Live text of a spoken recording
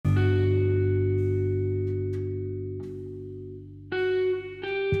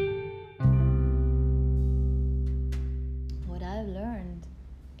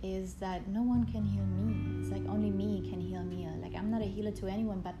that no one can heal me. It's like only me can heal me. Like I'm not a healer to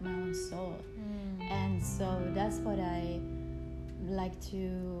anyone but my own soul. And so that's what I like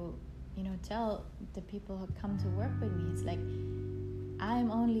to, tell the people who come to work with me. It's like,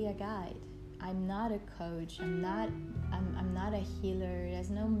 I'm only a guide. I'm not a coach. I'm not a healer. There's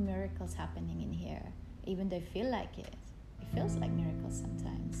no miracles happening in here, even though I feel like it. It feels like miracles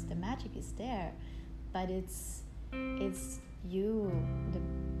sometimes. The magic is there, but it's you,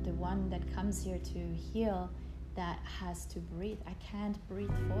 the one that comes here to heal, that has to breathe. I can't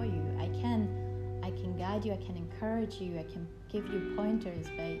breathe for you. I can guide you. I can encourage you. I can give you pointers,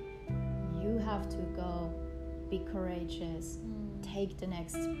 but you have to go. Be courageous. Take the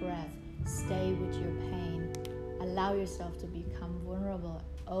next breath. Stay with your pain. Allow yourself to become vulnerable.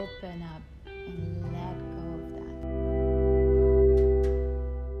 Open up and let go of that.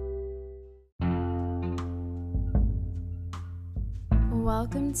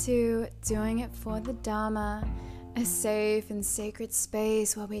 Welcome to Doing It for the Dharma, a safe and sacred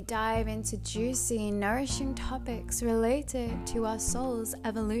space where we dive into juicy, nourishing topics related to our soul's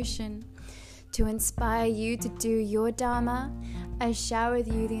evolution. To inspire you to do your Dharma, I share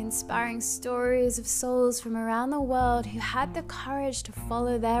with you the inspiring stories of souls from around the world who had the courage to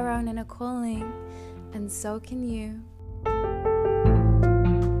follow their own inner calling, and so can you.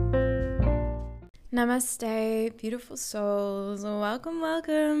 Namaste, beautiful souls.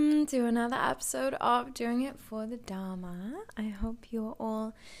 Welcome to another episode of Doing It for the Dharma. I hope you're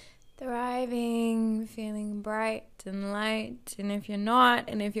all thriving, feeling bright and light. And if you're not,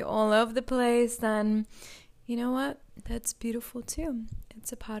 and if you're all over the place, then you know what? That's beautiful too.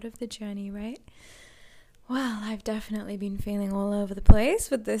 It's a part of the journey, right? Well, I've definitely been feeling all over the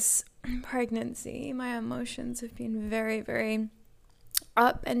place with this pregnancy. My emotions have been very, very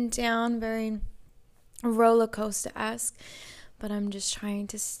up and down, very roller coaster-esque. But I'm just trying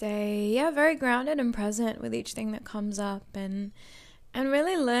to stay, very grounded and present with each thing that comes up, and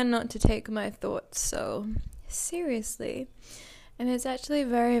really learn not to take my thoughts so seriously. And it's actually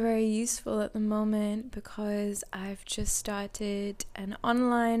very, very useful at the moment because I've just started an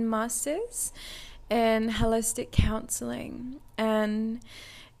online master's in holistic counseling. And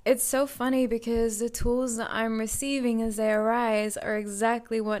it's so funny because the tools that I'm receiving as they arise are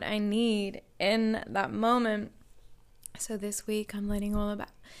exactly what I need in that moment. So this week I'm learning all about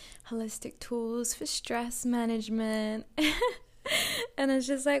holistic tools for stress management. And it's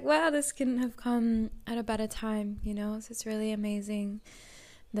just like, wow, this couldn't have come at a better time, So it's really amazing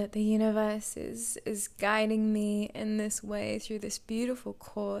that the universe is guiding me in this way through this beautiful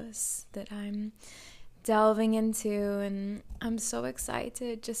course that I'm delving into. And I'm so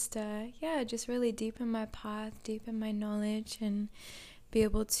excited just really deepen my path, deepen my knowledge, and be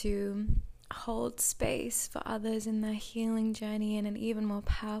able to hold space for others in their healing journey in an even more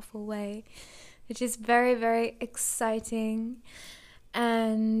powerful way, which is very, very exciting.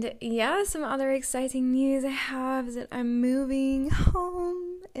 And some other exciting news I have is that I'm moving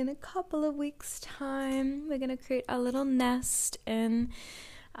home in a couple of weeks' time. We're going to create a little nest, and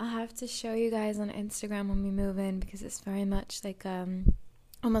I'll have to show you guys on Instagram when we move in, because it's very much like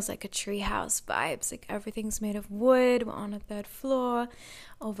almost like a treehouse vibes. Like everything's made of wood. We're on a 3rd floor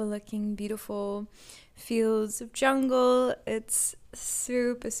overlooking beautiful fields of jungle. It's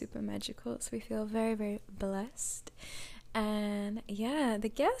super, super magical. So we feel very, very blessed. And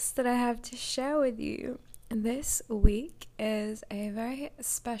the guest that I have to share with you this week is a very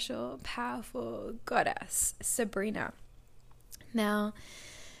special, powerful goddess, Sabrina. Now,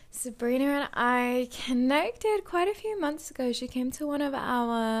 Sabrina and I connected quite a few months ago. She came to one of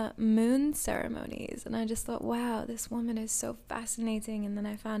our moon ceremonies, and I just thought, wow, this woman is so fascinating. And then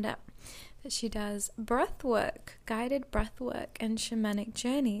I found out that she does breath work, guided breath work, and shamanic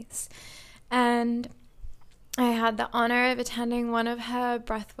journeys. And I had the honor of attending one of her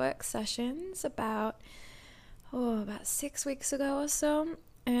breathwork sessions about 6 weeks ago or so,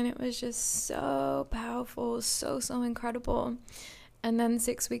 and it was just so powerful, so incredible. And then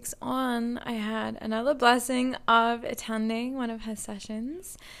 6 weeks on, I had another blessing of attending one of her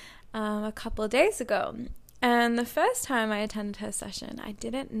sessions a couple of days ago. And the first time I attended her session, I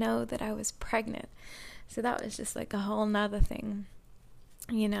didn't know that I was pregnant, so that was just like a whole nother thing.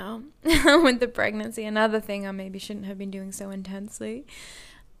 With the pregnancy, another thing I maybe shouldn't have been doing so intensely.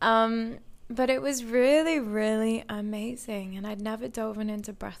 But it was really, really amazing. And I'd never dove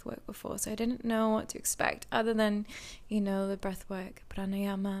into breathwork before, so I didn't know what to expect other than, the breathwork,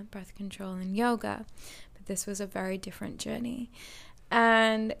 pranayama, breath control, and yoga. But this was a very different journey.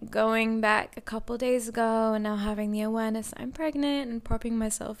 And going back a couple days ago and now having the awareness I'm pregnant and propping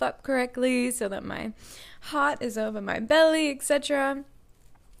myself up correctly so that my heart is over my belly, etc.,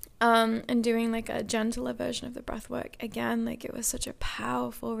 and doing like a gentler version of the breath work again. Like, it was such a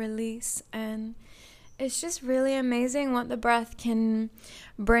powerful release, and it's just really amazing what the breath can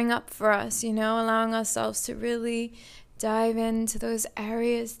bring up for us, you know, allowing ourselves to really dive into those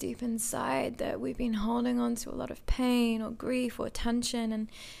areas deep inside that we've been holding on to a lot of pain or grief or tension,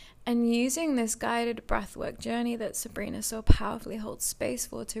 and using this guided breathwork journey that Sabrina so powerfully holds space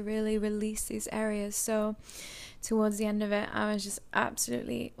for to really release these areas. So towards the end of it, I was just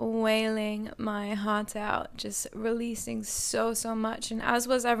absolutely wailing my heart out, just releasing so much, and as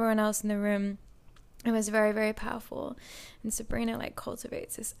was everyone else in the room. It was very, very powerful. And Sabrina like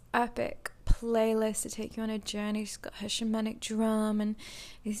cultivates this epic playlist to take you on a journey. She's got her shamanic drum and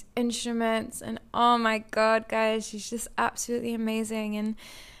these instruments, and oh my god, guys, she's just absolutely amazing. And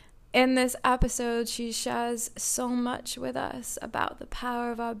in this episode, she shares so much with us about the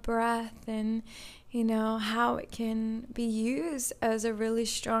power of our breath, and you know, how it can be used as a really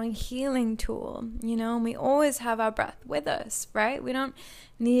strong healing tool, you know, and we always have our breath with us, right? We don't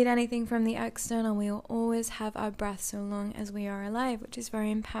need anything from the external. We will always have our breath so long as we are alive, which is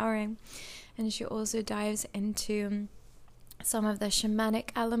very empowering. And she also dives into some of the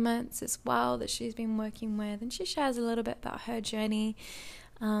shamanic elements as well that she's been working with, and she shares a little bit about her journey.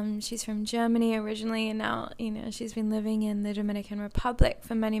 She's from Germany originally, and now, you know, she's been living in the Dominican Republic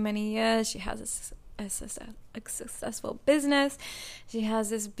for many years. She has a successful business. She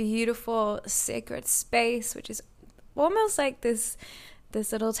has this beautiful sacred space, which is almost like this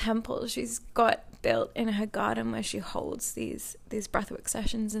little temple she's got built in her garden, where she holds these breathwork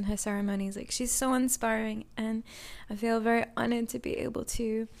sessions and her ceremonies. Like, she's so inspiring, and I feel very honored to be able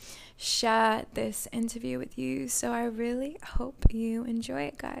to share this interview with you. So I really hope you enjoy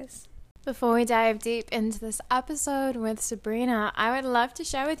it, guys. Before we dive deep into this episode with Sabrina, I would love to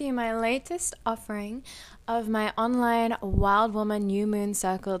share with you my latest offering of my online Wild Woman New Moon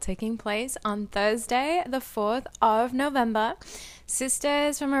Circle taking place on Thursday, the 4th of November.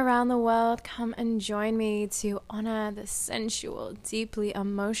 Sisters from around the world, come and join me to honor the sensual, deeply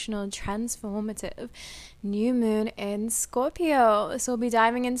emotional, transformative new moon in Scorpio. So we'll be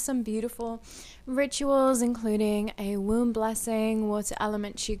diving into some beautiful rituals, including a womb blessing, water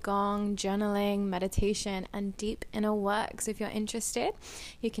element qigong, journaling, meditation, and deep inner work. So if you're interested,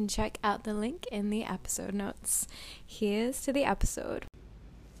 you can check out the link in the episode notes. Here's to the episode.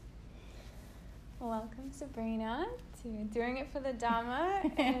 Welcome, Sabrina, to Doing It for the Dharma.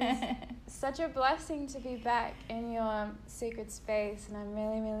 It is such a blessing to be back in your sacred space, and I'm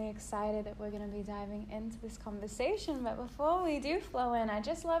really excited that we're going to be diving into this conversation. But before we do flow in, I'd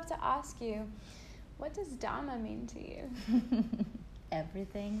just love to ask you, what does Dharma mean to you?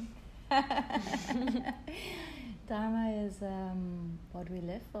 Everything. Dharma is what we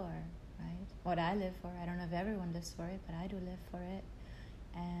live for, right? What I live for. I don't know if everyone lives for it, but I do live for it.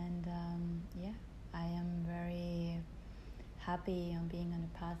 And I am very happy on being on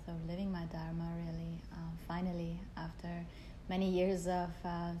the path of living my Dharma, really. Finally, after many years of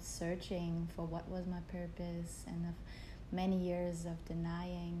searching for what was my purpose, and of many years of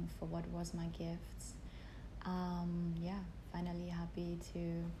denying for what was my gifts. Finally happy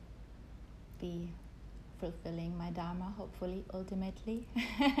to be fulfilling my Dharma, hopefully, ultimately.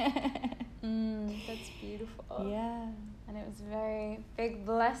 That's beautiful. Yeah. And it was a very big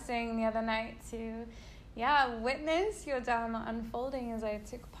blessing the other night to witness your Dharma unfolding as I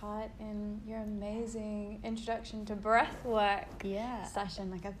took part in your amazing introduction to breathwork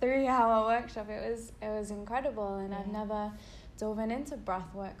session, like a 3-hour workshop. It was incredible, and I've never dove into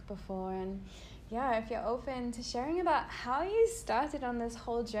breathwork before. And if you're open to sharing about how you started on this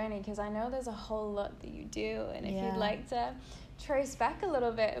whole journey, because I know there's a whole lot that you do, and if you'd like to trace back a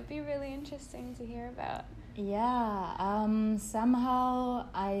little bit, it'd be really interesting to hear about. Somehow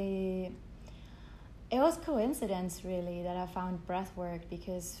it was coincidence, really, that I found breath work,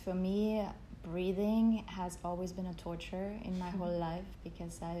 because for me, breathing has always been a torture in my whole life,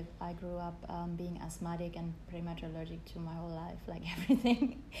 because I grew up being asthmatic and pretty much allergic to my whole life, like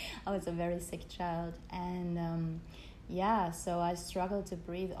everything. I was a very sick child, and so I struggled to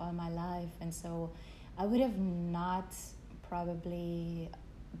breathe all my life, and so I would have not probably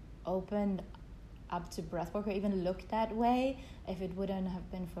opened up to breathwork or even looked that way if it wouldn't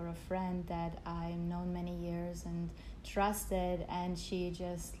have been for a friend that I've known many years and trusted, and she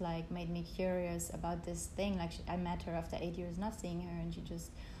just like made me curious about this thing. Like I met her after 8 years not seeing her, and she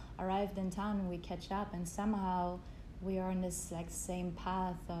just arrived in town and we catch up, and somehow we are on this like same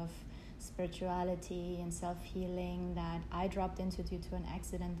path of spirituality and self-healing that I dropped into due to an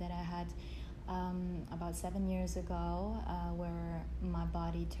accident that I had about 7 years ago, where my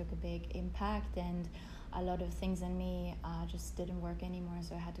body took a big impact, and a lot of things in me just didn't work anymore.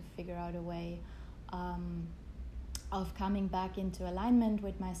 So I had to figure out a way of coming back into alignment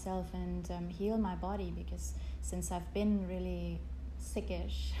with myself and heal my body, because since I've been really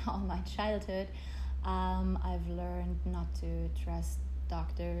sickish all my childhood, I've learned not to trust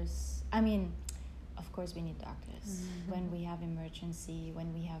doctors. I mean, of course we need doctors when we have emergency,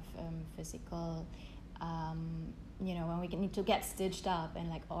 when we have physical, when we need to get stitched up and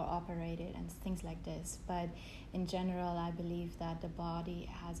or operated and things like this. But in general, I believe that the body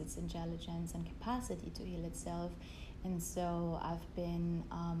has its intelligence and capacity to heal itself. And so I've been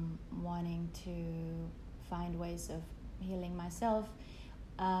wanting to find ways of healing myself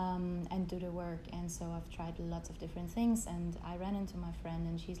and do the work. And so I've tried lots of different things, and I ran into my friend,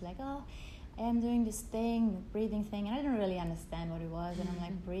 and she's like, oh, I am doing this thing, breathing thing, and I didn't really understand what it was, and I'm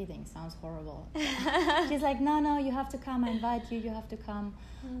like, breathing sounds horrible. She's like, no, you have to come, I invite you have to come.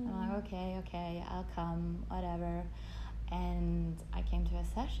 I'm like, okay, I'll come, whatever. And I came to a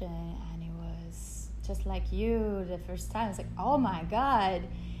session, and it was just like you the first time. It's like, oh my God.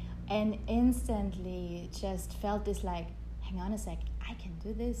 And instantly just felt this like, hang on a sec, I can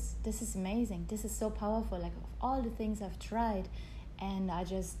do this. This is amazing. This is so powerful. Like, of all the things I've tried. And I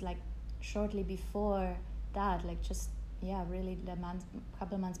just shortly before that, really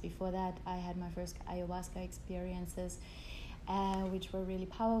couple months before that, I had my first ayahuasca experiences, which were really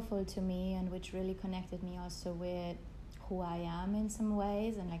powerful to me, and which really connected me also with who I am in some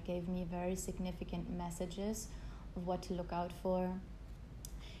ways, and gave me very significant messages of what to look out for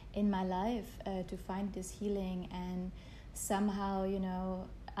in my life to find this healing. And somehow,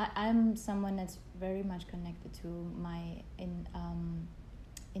 I'm someone that's very much connected to my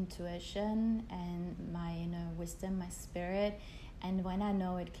intuition and my inner wisdom, my spirit. And when I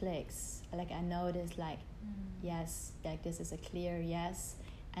know it clicks, I know this yes, this is a clear yes,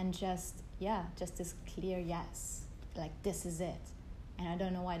 and just this clear yes, this is it. And I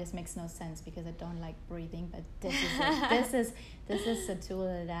don't know why this makes no sense, because I don't like breathing, but this is it. This is a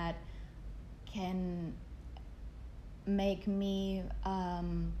tool that can make me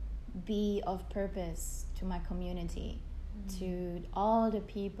be of purpose to my community, to all the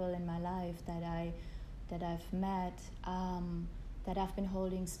people in my life that I've met, that I've been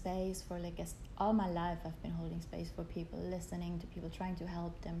holding space for. All my life I've been holding space for people, listening to people, trying to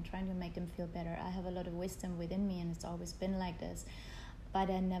help them, trying to make them feel better. I have a lot of wisdom within me, and it's always been like this, but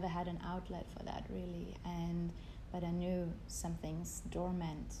I never had an outlet for that really. But I knew something's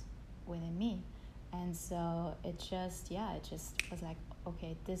dormant within me, and so it just was like,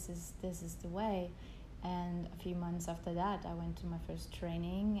 okay, this is the way. And a few months after that, I went to my first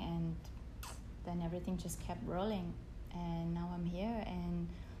training, and then everything just kept rolling. And now I'm here, and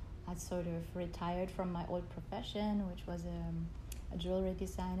I sort of retired from my old profession, which was a jewelry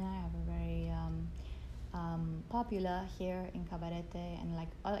designer. I have a very popular here in Cabarete, and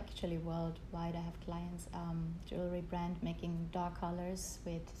actually worldwide. I have clients, jewelry brand making dog collars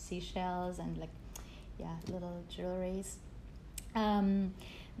with seashells and little jewelries.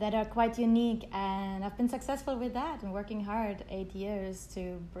 That are quite unique, and I've been successful with that and working hard 8 years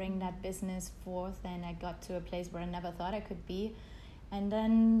to bring that business forth, and I got to a place where I never thought I could be. And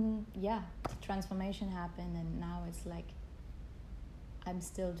then transformation happened, and now it's I'm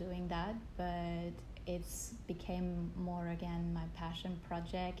still doing that, but it's became more again my passion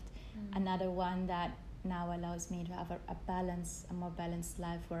project, another one that now allows me to have a more balanced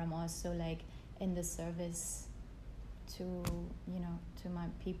life, where I'm also in the service to my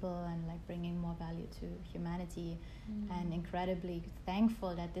people, and bringing more value to humanity. And incredibly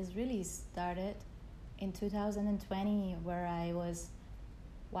thankful that this really started in 2020, where I was,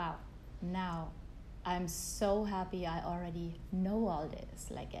 wow, now I'm so happy I already know all this,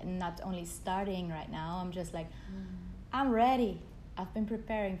 not only starting right now, I'm just I'm ready. I've been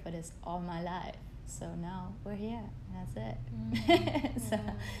preparing for this all my life. So now we're here, and that's it. So,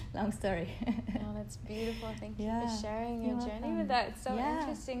 long story. Oh, that's beautiful. Thank you for sharing your journey with that. It's so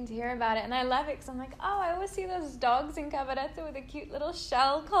interesting to hear about it. And I love it, because I'm like, oh, I always see those dogs in Cabarete with the cute little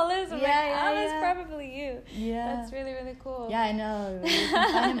shell collars. I'm that's probably you. Yeah. That's really, really cool. Yeah, I know. You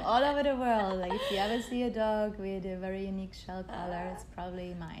can find them all over the world. If you ever see a dog with a very unique shell collar, it's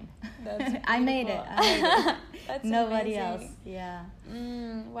probably mine. That's I made it. That's nobody amazing. else. Yeah.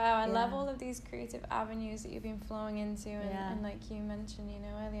 Wow, I love all of these creative avenues that you've been flowing into, and like you mentioned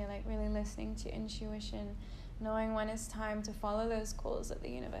earlier, really listening to intuition, knowing when it's time to follow those calls that the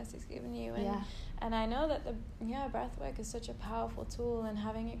universe has given you. And I know that the breathwork is such a powerful tool, and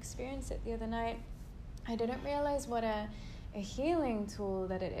having experienced it the other night, I didn't realize what a a healing tool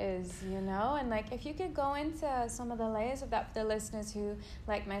that it is, you know? And like, if you could go into some of the layers of that for the listeners who,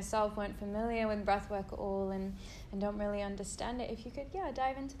 like myself, weren't familiar with breathwork at all and don't really understand it, if you could,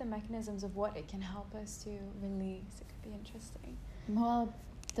 dive into the mechanisms of what it can help us to release, it could be interesting. Well,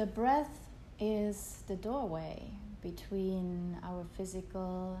 the breath is the doorway between our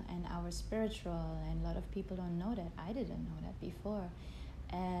physical and our spiritual, and a lot of people don't know that. I didn't know that before.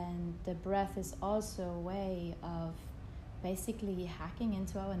 And the breath is also a way of basically hacking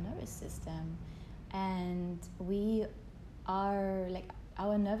into our nervous system. And we are like,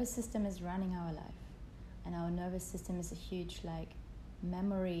 our nervous system is running our life, and our nervous system is a huge like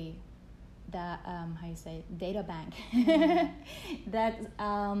memory that data bank that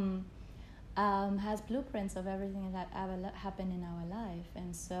has blueprints of everything that ever happened in our life.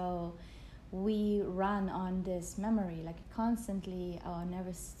 And so we run on this memory, like constantly our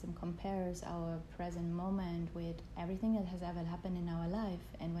nervous system compares our present moment with everything that has ever happened in our life,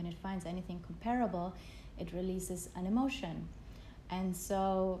 and when it finds anything comparable, it releases an emotion. And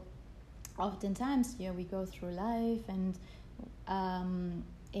so oftentimes we go through life, and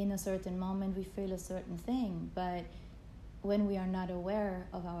in a certain moment we feel a certain thing, but when we are not aware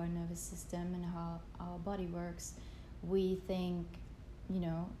of our nervous system and how our body works, we think,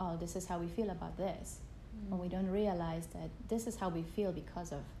 oh, this is how we feel about this. And we don't realize that this is how we feel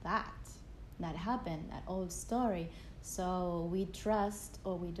because of that happened, that old story. So we trust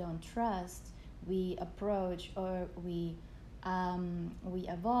or we don't trust, we approach or we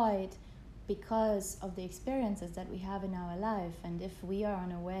avoid because of the experiences that we have in our life. And if we are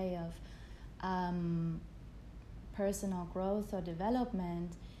on a way of personal growth or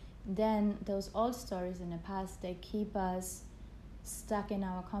development, then those old stories in the past, they keep us stuck in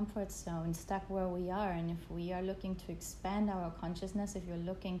our comfort zone, stuck where we are. And if we are looking to expand our consciousness, if you're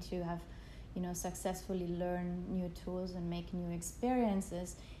looking to have, successfully learn new tools and make new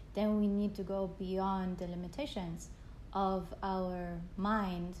experiences, then we need to go beyond the limitations of our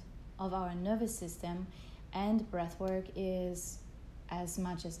mind, of our nervous system. And breathwork is, as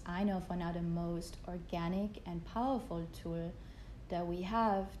much as I know for now, the most organic and powerful tool that we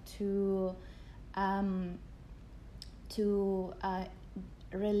have to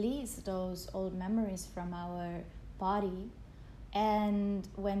release those old memories from our body. And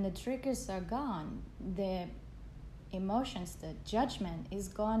when the triggers are gone, the emotions, the judgment is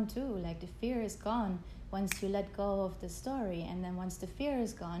gone too. Like the fear is gone once you let go of the story. And then once the fear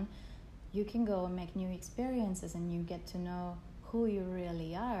is gone, you can go and make new experiences, and you get to know who you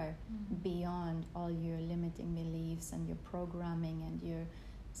really are beyond all your limiting beliefs and your programming and your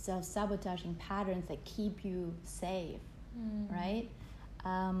self-sabotaging patterns that keep you safe, right?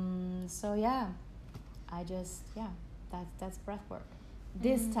 That's breath work.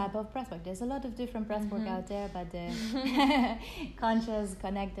 This type of breath work. There's a lot of different breath work out there, but the conscious,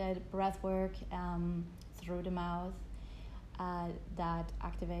 connected breath work through the mouth that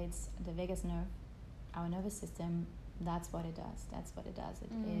activates the vagus nerve, our nervous system, that's what it does.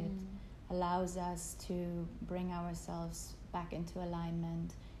 It allows us to bring ourselves back into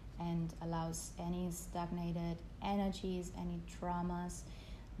alignment, and allows any stagnated energies, any traumas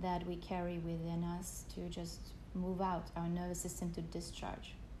that we carry within us to just move out, our nervous system to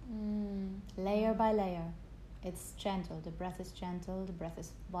discharge. Layer by layer. It's gentle. The breath is gentle. The breath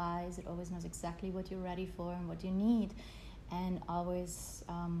is wise. It always knows exactly what you're ready for and what you need. And always,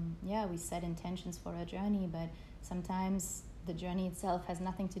 we set intentions for a journey, but sometimes the journey itself has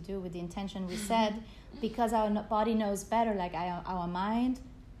nothing to do with the intention we set, because our body knows better. Like our mind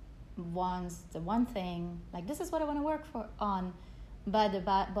wants the one thing, like this is what I want to work on, but the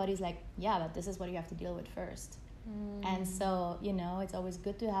body's like, yeah, but this is what you have to deal with first. And so it's always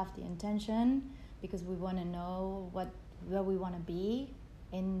good to have the intention, because we want to know where we want to be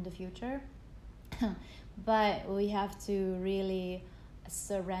in the future. But we have to really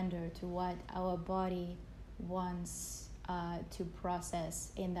surrender to what our body wants to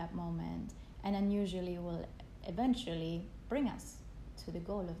process in that moment, and then usually will eventually bring us to the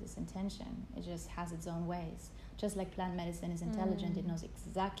goal of this intention. It just has its own ways. Just like plant medicine is intelligent, it knows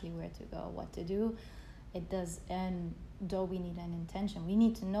exactly where to go, what to do. It does, and though we need an intention, we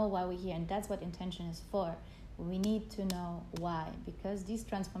need to know why we're here, and that's what intention is for. We need to know why, because these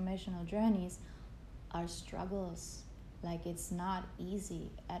transformational journeys are struggles. Like, it's not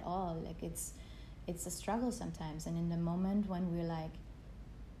easy at all. Like, it's a struggle sometimes, and in the moment when we're like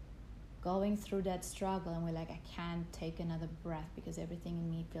going through that struggle and we're like, I can't take another breath because everything in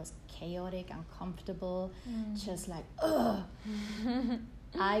me feels chaotic, uncomfortable, just like, ugh.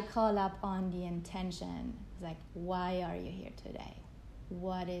 I call up on the intention. It's like, why are you here today?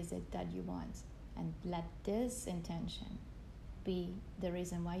 What is it that you want? And let this intention be the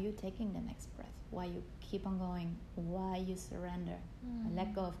reason why you're taking the next breath, why you keep on going, why you surrender and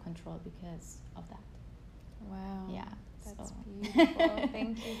let go of control because of that. Wow. Yeah. That's beautiful.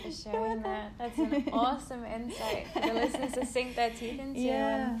 Thank you for sharing that. That's an awesome insight for the listeners to sink their teeth into.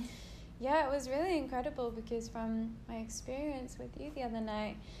 Yeah. And yeah, it was really incredible because from my experience with you the other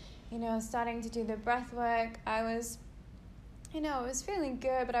night, starting to do the breath work, I was feeling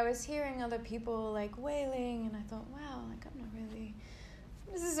good, but I was hearing other people like wailing, and I thought, wow, like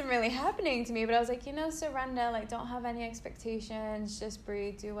this isn't really happening to me. But I was like, surrender, like don't have any expectations, just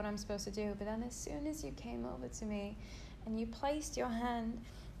breathe, do what I'm supposed to do. But then as soon as you came over to me and you placed your hand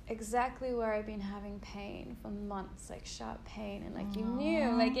exactly where I've been having pain for months, like sharp pain, and like you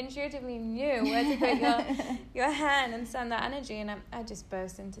knew, like intuitively knew where to put your hand and send that energy, and I just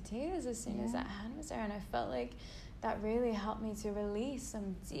burst into tears as soon as that hand was there, and I felt like that really helped me to release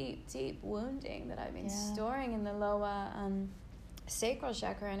some deep wounding that I've been storing in the lower sacral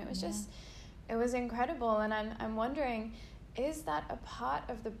chakra, and it was just, it was incredible. And I'm wondering, is that a part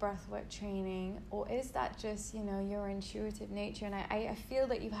of the breathwork training, or is that just your intuitive nature? And I feel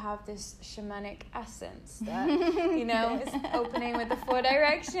that you have this shamanic essence that is opening with the 4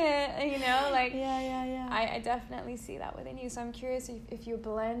 direction, like I definitely see that within you. So I'm curious if you're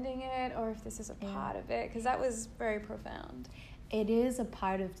blending it or if this is a part of it, because that was very profound. It is a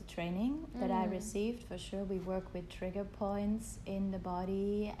part of the training that I received, for sure. We work with trigger points in the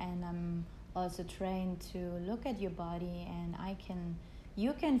body, and I'm also trained to look at your body, and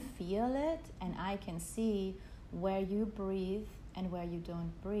you can feel it, and I can see where you breathe and where you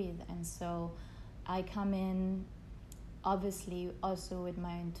don't breathe. And so I come in obviously also with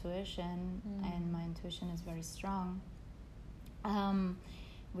my intuition, and my intuition is very strong,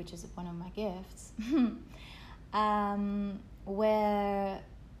 which is one of my gifts. Where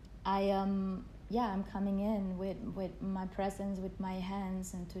I am, I'm coming in with my presence, with my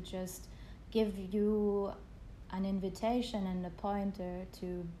hands, and to just give you an invitation and a pointer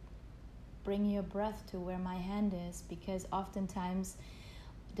to bring your breath to where my hand is, because oftentimes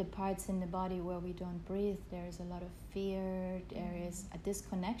the parts in the body where we don't breathe, there is a lot of fear, there is a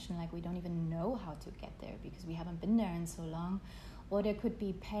disconnection, like we don't even know how to get there because we haven't been there in so long, or there could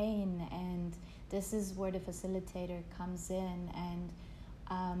be pain, and this is where the facilitator comes in and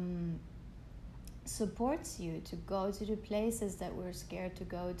supports you to go to the places that we're scared to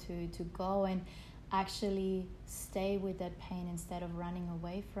go and actually stay with that pain instead of running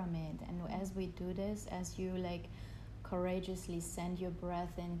away from it. And as we do this, as you like courageously send your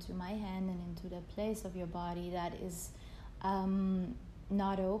breath into my hand and into the place of your body that is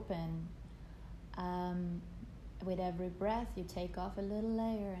not open, with every breath you take off a little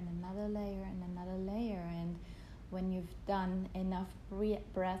layer and another layer and another layer, and when you've done enough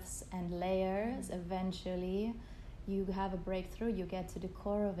breaths and layers, eventually you have a breakthrough, you get to the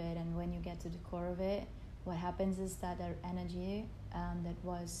core of it. And when you get to the core of it, what happens is that our energy that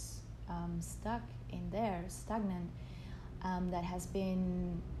was stuck in there, stagnant, that has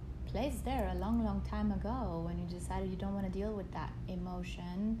been placed there a long time ago, when you decided you don't want to deal with that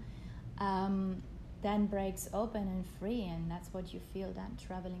emotion, then breaks open and free, and that's what you feel then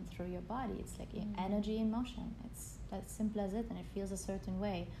traveling through your body. It's like energy in motion. It's as simple as it, and it feels a certain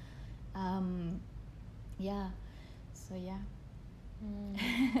way. Thank you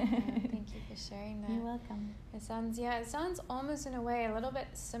for sharing that. You're welcome. It sounds almost in a way a little bit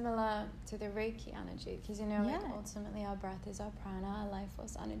similar to the Reiki energy, because like ultimately our breath is our prana, our life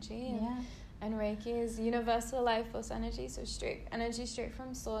force energy, and Reiki is universal life force energy, so straight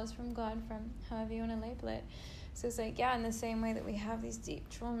from source, from God, from however you want to label it. So it's like, in the same way that we have these deep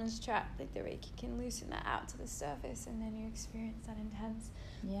traumas trapped, like the Reiki can loosen that out to the surface, and then you experience that intense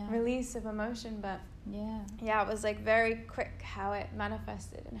release of emotion. But it was like very quick how it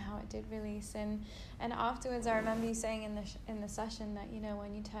manifested and how it did release. And afterwards, I remember you saying in the session that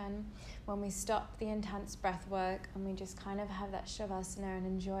when we stop the intense breath work and we just kind of have that shavasana and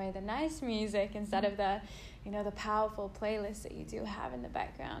enjoy the nice music instead of the the powerful playlist that you do have in the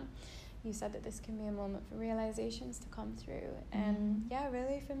background. You said that this can be a moment for realizations to come through. And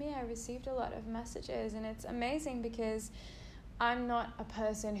really for me, I received a lot of messages, and it's amazing because I'm not a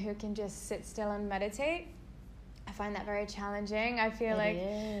person who can just sit still and meditate. I find that very challenging. I feel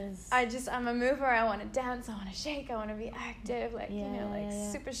I'm a mover. I want to dance, I want to shake, I want to be active,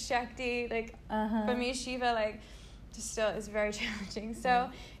 super Shakti. For me, Shiva, just still is very challenging. So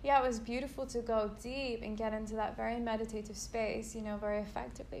yeah, it was beautiful to go deep and get into that very meditative space, you know, very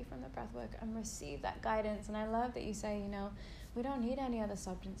effectively from the breath work and receive that guidance. And I love that you say, you know, we don't need any other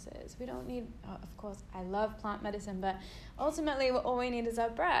substances. We don't need, of course, I love plant medicine, but ultimately all we need is our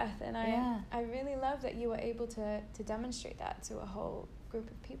breath. And I really love that you were able to demonstrate that to a whole group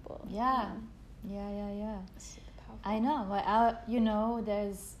of people. Yeah. Super powerful. I know. Well, you know,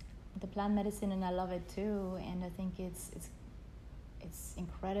 there's the plant medicine, and I love it too. And I think it's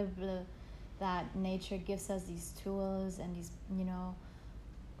incredible that nature gives us these tools and these, you know,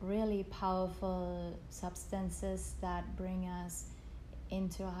 really powerful substances that bring us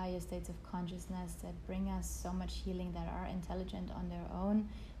into higher states of consciousness, that bring us so much healing, that are intelligent on their own.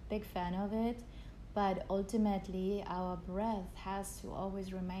 Big fan of it. But ultimately, our breath has to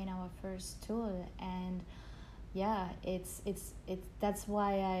always remain our first tool. And yeah, it's that's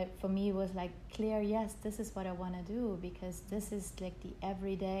why for me it was like clear, yes, this is what I want to do, because this is like the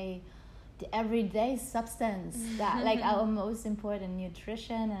everyday substance that like our most important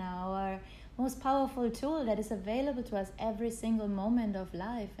nutrition and our most powerful tool that is available to us every single moment of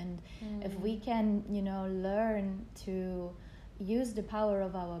life. And if we can, you know, learn to use the power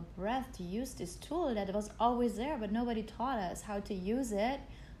of our breath, to use this tool that was always there but nobody taught us how to use it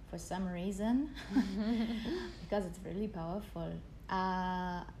for some reason, because it's really powerful.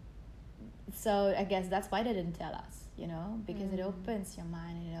 So I guess that's why they didn't tell us, you know, because it opens your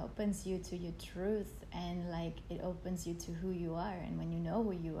mind and it opens you to your truth, and like it opens you to who you are. And when you know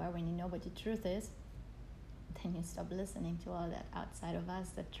who you are, when you know what your truth is, then you stop listening to all that outside of us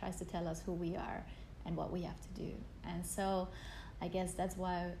that tries to tell us who we are and what we have to do. And so I guess that's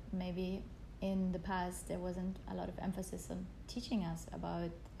why maybe in the past there wasn't a lot of emphasis on teaching us about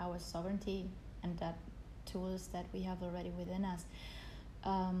our sovereignty and that tools that we have already within us.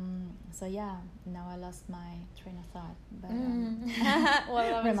 So yeah, now I lost my train of thought, but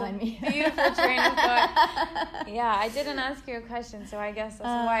well, remind me. Beautiful train of thought. Yeah, I didn't ask you a question, so I guess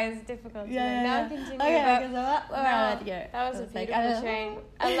that's why it's difficult to now continue. Okay, that was a beautiful train.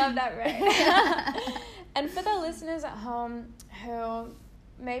 I love that, right? And for the listeners at home who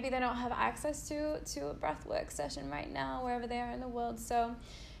maybe they don't have access to a breathwork session right now, wherever they are in the world, so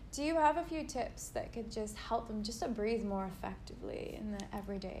do you have a few tips that could just help them just to breathe more effectively in their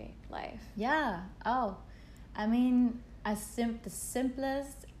everyday life? Yeah. I mean, the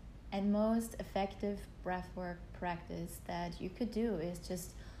simplest and most effective breathwork practice that you could do is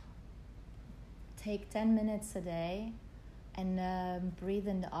just take 10 minutes a day and breathe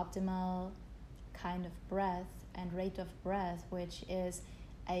in the optimal kind of breath and rate of breath, which is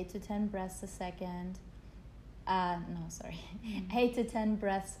 8 to 10 breaths a second. 8 to 10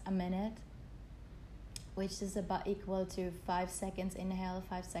 breaths a minute, which is about equal to 5 seconds inhale,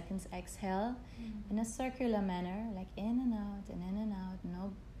 5 seconds exhale, in a circular manner, like in and out and in and out,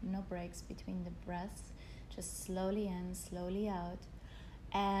 no breaks between the breaths, just slowly in, slowly out.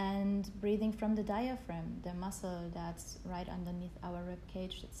 And breathing from the diaphragm, the muscle that's right underneath our rib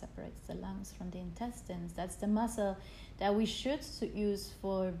cage that separates the lungs from the intestines. That's the muscle that we should use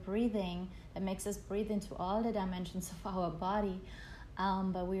for breathing, that makes us breathe into all the dimensions of our body.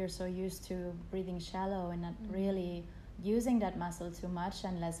 But we are so used to breathing shallow and not really using that muscle too much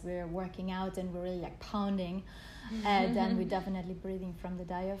unless we're working out and we're really like pounding. Then we're definitely breathing from the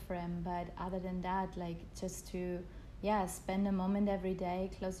diaphragm. But other than that, like just to spend a moment every day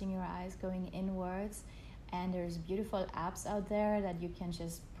closing your eyes, going inwards. And there's beautiful apps out there that you can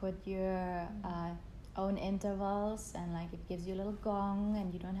just put your own intervals, and like it gives you a little gong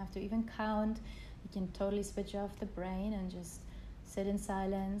and you don't have to even count. You can totally switch off the brain and just sit in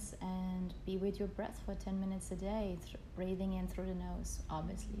silence and be with your breath for 10 minutes a day, breathing in through the nose,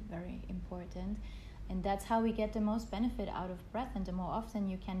 obviously very important. And that's how we get the most benefit out of breath. And the more often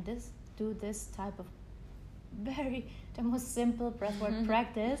you can do this type of the most simple breathwork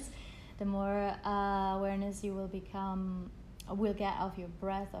practice, the more awareness you will get of your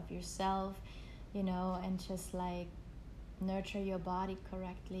breath, of yourself, you know, and just like nurture your body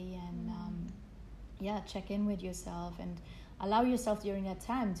correctly and check in with yourself and allow yourself during that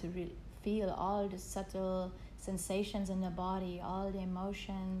time to feel all the subtle sensations in the body, all the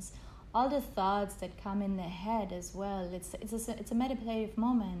emotions, all the thoughts that come in the head as well. It's a meditative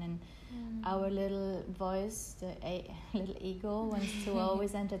moment, and our little voice, little ego, wants to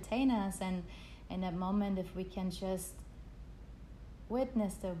always entertain us. And in that moment, if we can just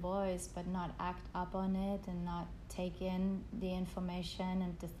witness the voice but not act up on it and not take in the information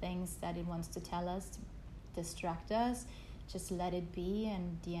and the things that it wants to tell us to distract us, just let it be.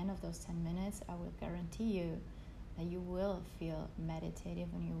 And at the end of those 10 minutes, I will guarantee you that you will feel meditative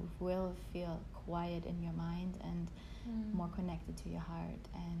and you will feel quiet in your mind and more connected to your heart.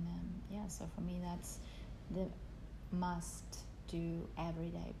 And so for me, that's the must do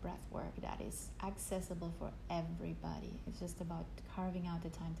everyday breath work that is accessible for everybody. It's just about carving out the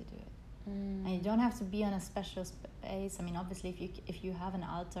time to do it. And you don't have to be on a special space. I mean, obviously, if you have an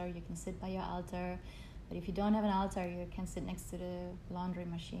altar, you can sit by your altar. But if you don't have an altar, you can sit next to the laundry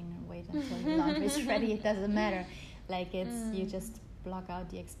machine and wait until your laundry is ready. It doesn't matter. Like you just block out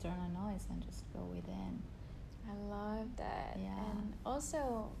the external noise and just go within. I love that. Yeah. And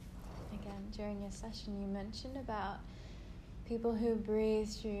also, again, during your session, you mentioned about people who breathe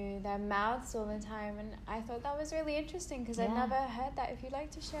through their mouths all the time, and I thought that was really interesting because I'd never heard that. If you'd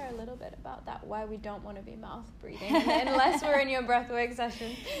like to share a little bit about that, why we don't want to be mouth breathing unless we're in your breathwork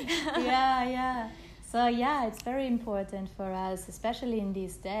session. So it's very important for us, especially in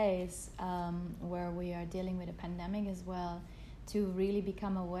these days where we are dealing with a pandemic as well, to really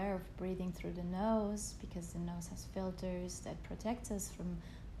become aware of breathing through the nose, because the nose has filters that protect us from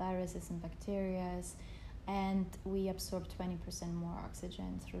viruses and bacteria. And we absorb 20% more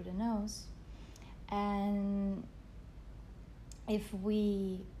oxygen through the nose. And if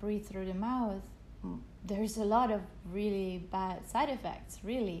we breathe through the mouth, there's a lot of really bad side effects,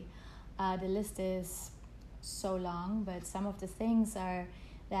 really. The list is so long, but some of the things are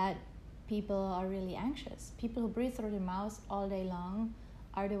that people are really anxious. People who breathe through the mouth all day long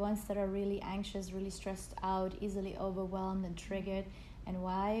are the ones that are really anxious, really stressed out, easily overwhelmed and triggered. And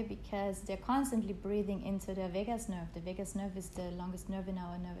why? Because they're constantly breathing into the vagus nerve. The vagus nerve is the longest nerve in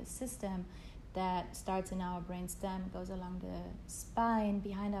our nervous system that starts in our brainstem, goes along the spine,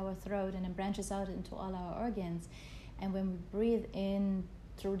 behind our throat, and then branches out into all our organs. And when we breathe in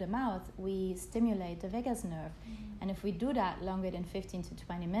through the mouth, we stimulate the vagus nerve. And if we do that longer than 15 to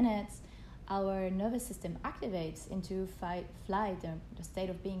 20 minutes, our nervous system activates into fight, flight, the state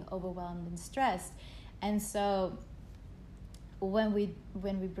of being overwhelmed and stressed. And so when we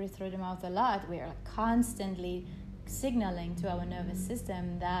breathe through the mouth a lot, we are constantly signaling to our nervous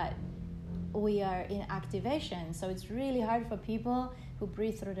system that we are in activation. So it's really hard for people who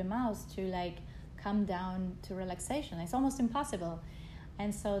breathe through the mouth to come down to relaxation. It's almost impossible.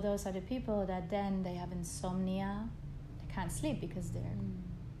 And so those are the people that then they have insomnia. They can't sleep because they're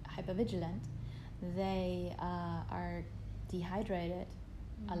hypervigilant. They are dehydrated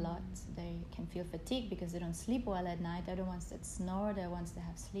a lot. They can feel fatigue because they don't sleep well at night. They're the ones that snore. They're the ones that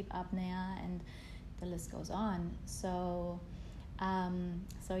have sleep apnea, and the list goes on. So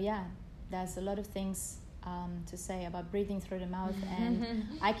there's a lot of things to say about breathing through the mouth. And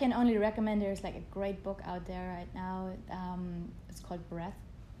I can only recommend, there's a great book out there right now. It's called Breath.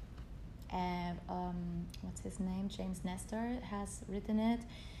 And what's his name? James Nestor has written it.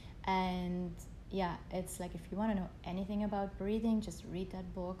 And it's if you want to know anything about breathing, just read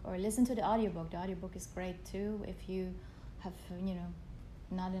that book or listen to the audiobook. The audiobook is great too. If you have,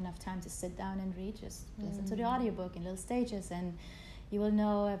 not enough time to sit down and read, just listen to the audiobook in little stages, and you will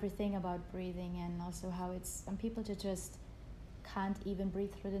know everything about breathing, and also how some people just can't even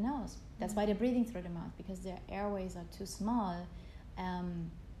breathe through the nose. That's why they're breathing through the mouth, because their airways are too small, and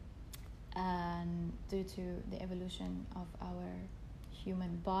due to the evolution of our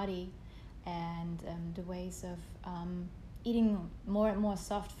human body and the ways of eating more and more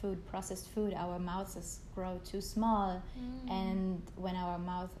soft food, processed food, our mouths grow too small, and when our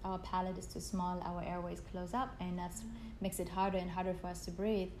palate is too small, our airways close up, and that makes it harder and harder for us to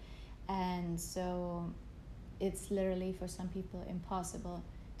breathe. And so it's literally, for some people, impossible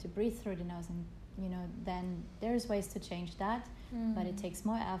to breathe through the nose. And then there's ways to change that, but it takes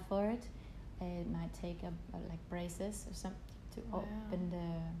more effort. It might take braces or something to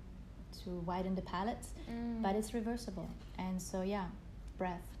to widen the palate, but it's reversible. And so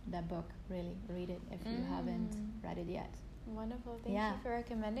Breath, that book, really read it if you haven't read it yet. Wonderful. Thank you for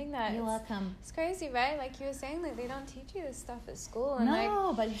recommending that. You're welcome. It's crazy, right? Like you were saying, they don't teach you this stuff at school.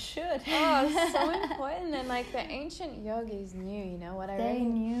 And but you should. It's so important. And the ancient yogis knew, what I They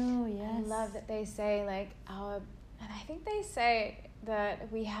knew, yes. I love that they say and I think they say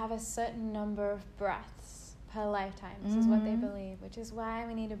that we have a certain number of breaths per lifetime. This is what they believe, which is why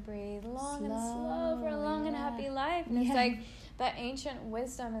we need to breathe long and slow for a long and happy life. And it's that ancient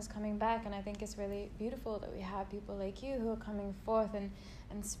wisdom is coming back, and I think it's really beautiful that we have people like you who are coming forth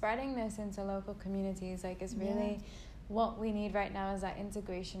and spreading this into local communities. It's really what we need right now, is that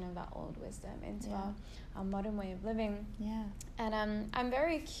integration of that old wisdom into our modern way of living. And I'm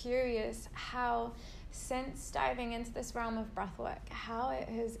very curious how since diving into this realm of breathwork, how it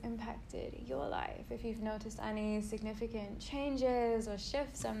has impacted your life, if you've noticed any significant changes or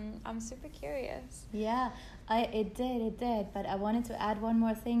shifts. I'm super curious. Yeah, it did. But I wanted to add one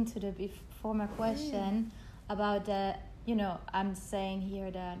more thing to the former question about the, I'm saying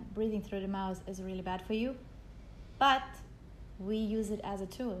here that breathing through the mouth is really bad for you, but we use it as a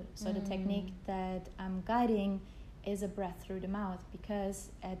tool. So the technique that I'm guiding is a breath through the mouth, because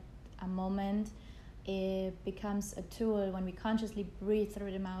at a moment it becomes a tool. When we consciously breathe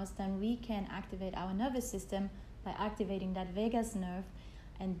through the mouth, then we can activate our nervous system by activating that vagus nerve,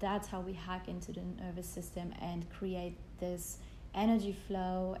 and that's how we hack into the nervous system and create this energy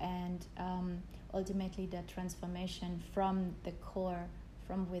flow and ultimately that transformation from the core,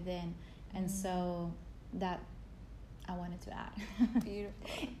 from within. And so that I wanted to add.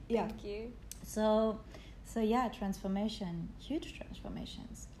 Beautiful. Yeah. Thank you. So yeah, transformation, huge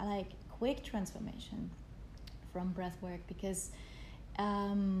transformations. I like quick transformation from breath work, because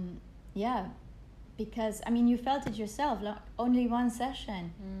because you felt it yourself, like only one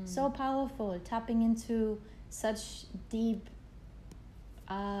session, so powerful, tapping into such deep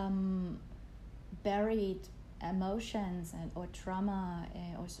buried emotions or trauma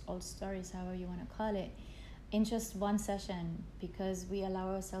or old stories, however you want to call it, in just one session, because we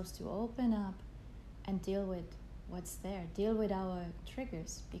allow ourselves to open up and deal with what's there, deal with our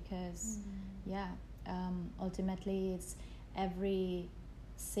triggers, because ultimately it's every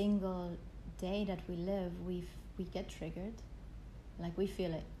single day that we live, we get triggered. Like, we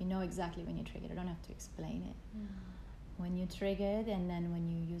feel it. You know exactly when you're triggered. I don't have to explain it. When you're triggered, and then when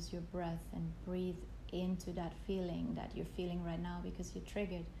you use your breath and breathe into that feeling that you're feeling right now because you're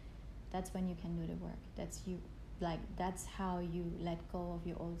triggered, that's when you can do the work. That's how you let go of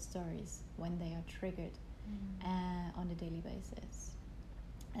your old stories when they are triggered on a daily basis.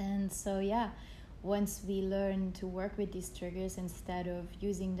 And so once we learn to work with these triggers instead of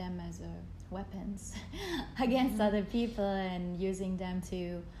using them as weapons against other people, and using them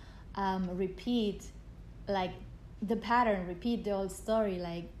to repeat the pattern, repeat the old story,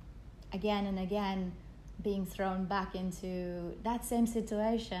 again and again, being thrown back into that same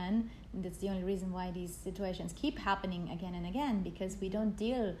situation. And that's the only reason why these situations keep happening again and again, because we don't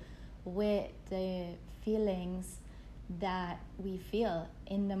deal with the feelings that we feel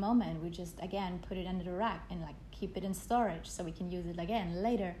in the moment. We just, again, put it under the rack and keep it in storage so we can use it again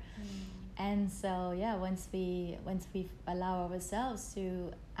later. And so once we allow ourselves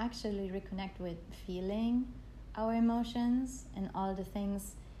to actually reconnect with feeling our emotions and all the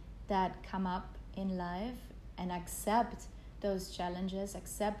things that come up in life, and accept those challenges,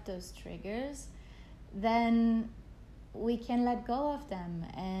 accept those triggers, then we can let go of them.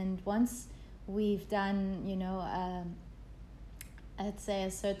 And once we've done, I'd say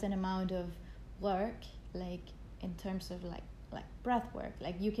a certain amount of work, in terms of like breath work,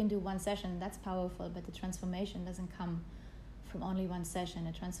 you can do one session, that's powerful, but the transformation doesn't come from only one session.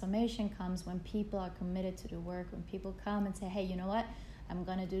 The transformation comes when people are committed to the work, when people come and say, hey, you know what? I'm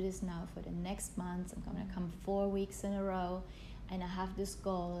going to do this now for the next month. I'm going to come 4 weeks in a row, and I have this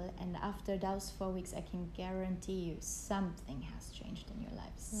goal. And after those 4 weeks, I can guarantee you something has changed in your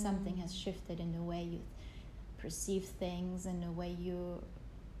life. Something has shifted in the way you perceive things and the way you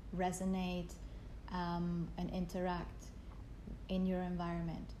resonate and interact in your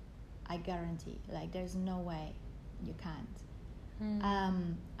environment. I guarantee, there's no way you can't,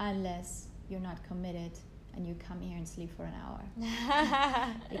 unless you're not committed and you come here and sleep for an hour.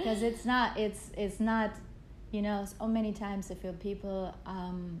 Because it's not, so many times I feel people,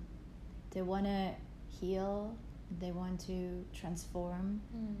 they want to heal, they want to transform,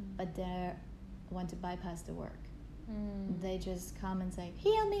 but they want to bypass the work. They just come and say,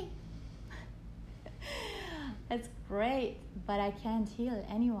 heal me. It's great, but I can't heal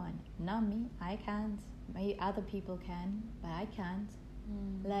anyone. Not me, I can't. Maybe other people can, but I can't.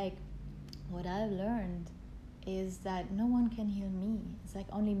 What I've learned is that no one can heal me. It's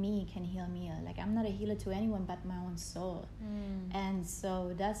only me can heal me. I'm not a healer to anyone but my own soul. And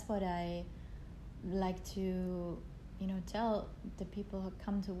so that's what I like to, tell the people who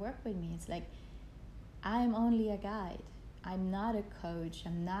come to work with me. It's I'm only a guide. I'm not a coach.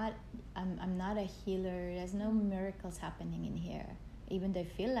 I'm not a healer. There's no miracles happening in here, even though I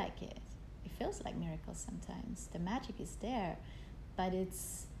feel like it. It feels like miracles sometimes. The magic is there, but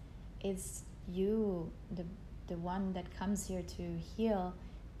it's you, the one that comes here to heal,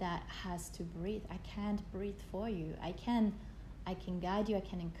 that has to breathe. I can't breathe for you. I can guide you. I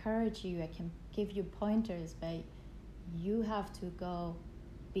can encourage you. I can give you pointers, but you have to go.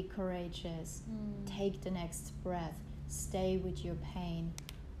 Be courageous. Take the next breath. Stay with your pain.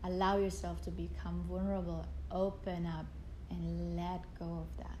 allow yourself to become vulnerable, open up, and let go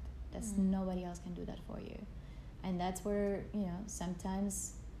of that. That's nobody else can do that for you. And that's where,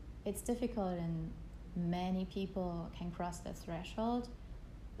 sometimes it's difficult, and many people can cross that threshold,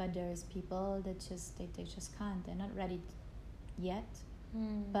 but there's people that they just can't. They're not ready yet.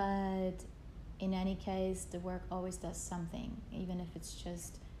 But in any case, the work always does something, even if it's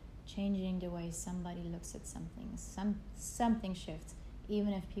just changing the way somebody looks at something. Something shifts.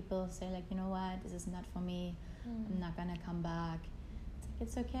 Even if people say, like, you know what, this is not for me, I'm not gonna come back.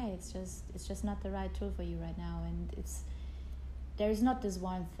 It's okay. It's just not the right tool for you right now. And there's not this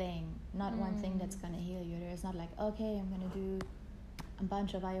one thing, one thing that's gonna heal you. There's not like, okay, I'm gonna do a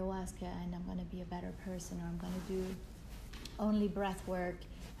bunch of ayahuasca and I'm gonna be a better person, or I'm gonna do only breath work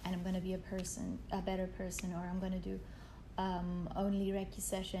and I'm gonna be a better person, or I'm gonna do only Reiki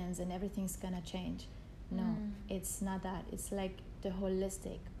sessions and everything's gonna change. No, it's not that. It's like the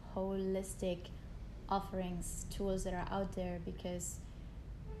holistic offerings, tools that are out there, because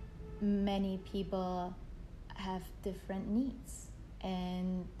many people have different needs,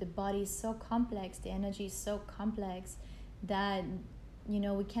 and the body is so complex, the energy is so complex that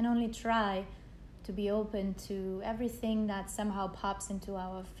we can only try to be open to everything that somehow pops into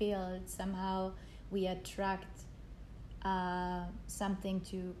our field. Somehow we attract something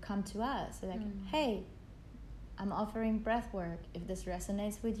to come to us, like, hey, I'm offering breath work. If this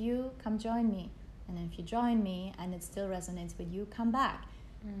resonates with you, come join me. And if you join me and it still resonates with you, come back.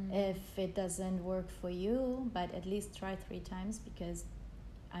 If it doesn't work for you, but at least try 3 times, because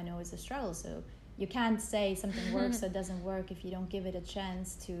I know it's a struggle. So you can't say something works or doesn't work if you don't give it a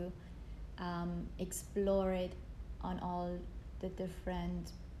chance to explore it on all the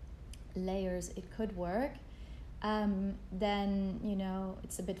different layers it could work. Then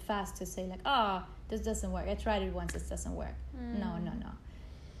it's a bit fast to say, like, this doesn't work, I tried it once, it doesn't work. No,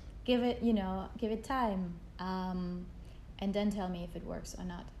 give it time, and then tell me if it works or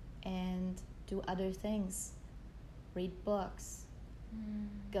not. And do other things, read books,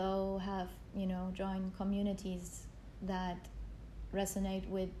 go have join communities that resonate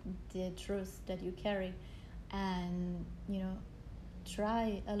with the truth that you carry, and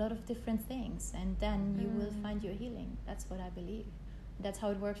try a lot of different things, and then you will find your healing. That's what I believe. That's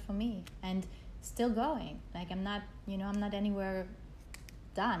how it worked for me, and still going. Like, I'm not anywhere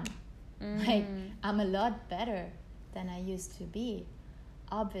done. Like, I'm a lot better than I used to be,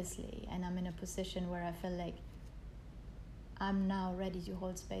 obviously, and I'm in a position where I feel like I'm now ready to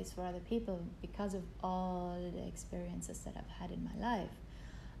hold space for other people because of all the experiences that I've had in my life.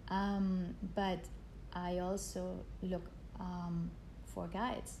 But I also look for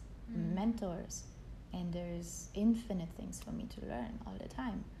guides, mentors, and there's infinite things for me to learn all the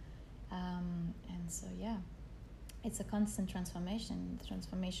time. And so, yeah, it's a constant transformation. The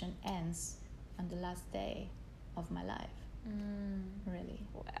transformation ends on the last day of my life. Really.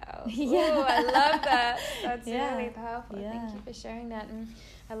 Wow. Yeah. Ooh, I love that. That's Yeah. really powerful. Yeah. Thank you for sharing that. And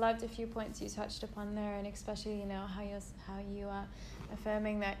I loved a few points you touched upon there, and especially how you are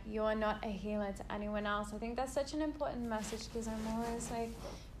affirming that you're not a healer to anyone else. I think that's such an important message, because I'm always like,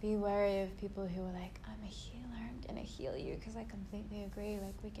 be wary of people who are like, I'm a healer, I'm gonna heal you, because I completely agree.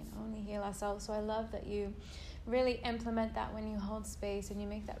 Like, we can only heal ourselves. So I love that you really implement that when you hold space and you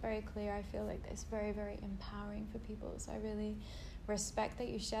make that very clear. I feel like it's very, very empowering for people. So I really respect that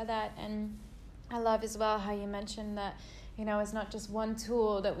you share that. And I love as well how you mentioned that, it's not just one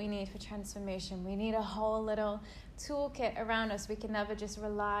tool that we need for transformation. We need a whole little toolkit around us. We can never just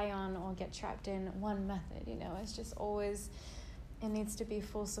rely on or get trapped in one method. It's just always, it needs to be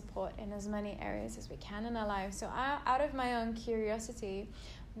full support in as many areas as we can in our lives. So out of my own curiosity,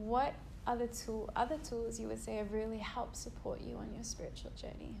 what other tools you would say have really helped support you on your spiritual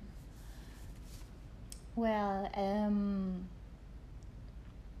journey? Well,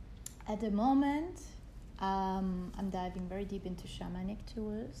 at the moment, I'm diving very deep into shamanic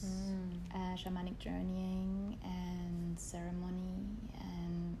tools, shamanic journeying and ceremony.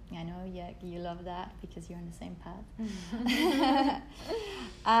 And I know, you love that because you're on the same path.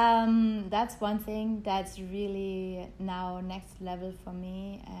 That's one thing that's really now next level for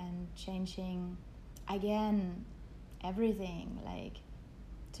me, and changing again everything, like,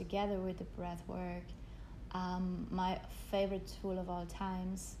 together with the breath work. My favorite tool of all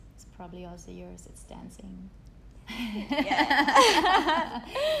times, it's probably also yours, it's dancing.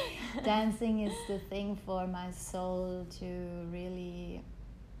 Dancing is the thing for my soul to really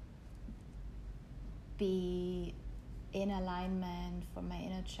be in alignment, for my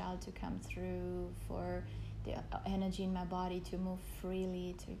inner child to come through, for the energy in my body to move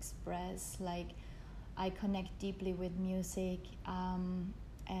freely, to express. Like, I connect deeply with music.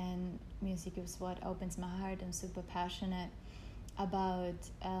 and music is what opens my heart. I'm super passionate about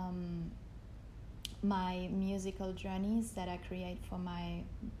my musical journeys that I create for my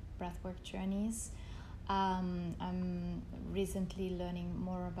breathwork journeys. I'm recently learning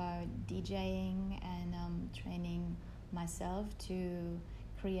more about DJing and training myself to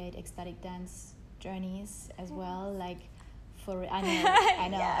create ecstatic dance journeys as well. Like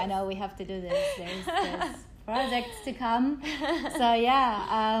I know we have to do this. There's projects to come. So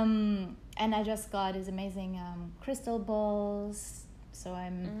yeah, and I just got these amazing crystal balls. So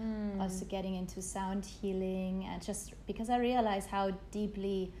I'm also getting into sound healing, and just because I realize how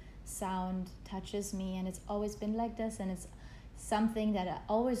deeply sound touches me, and it's always been like this, and it's something that I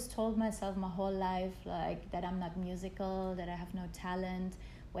always told myself my whole life, like that I'm not musical, that I have no talent,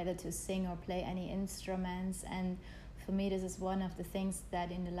 whether to sing or play any instruments. And for me, this is one of the things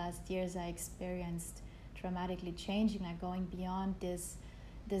that in the last years I experienced dramatically changing, like going beyond this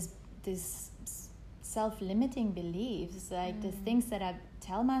self-limiting beliefs, like the things that I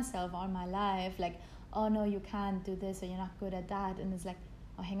tell myself all my life, like, oh no, you can't do this, or you're not good at that. And it's like,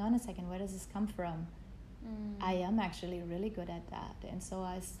 oh, hang on a second, where does this come from? I am actually really good at that. And so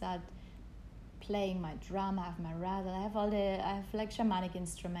I start playing my drum, I have my rattle, I have like shamanic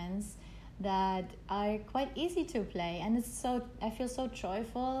instruments that are quite easy to play, and I feel so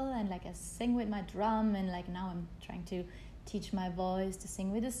joyful, and like I sing with my drum, and like now I'm trying to teach my voice to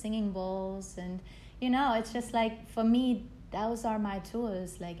sing with the singing bowls. And it's just like, for me, those are my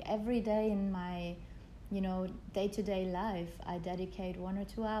tools. Like every day in my day-to-day life, I dedicate 1 or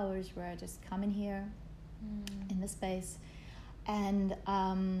 2 hours where I just come in here in the space and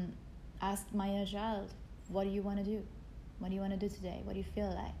ask my inner child, what do you want to do? What do you want to do today? What do you feel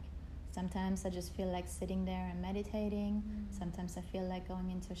like? Sometimes I just feel like sitting there and meditating. Sometimes I feel like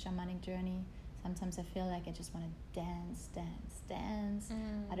going into a shamanic journey. Sometimes I feel like I just want to dance.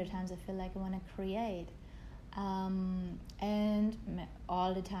 Other times I feel like I want to create. And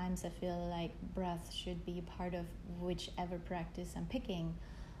all the times I feel like breath should be part of whichever practice I'm picking.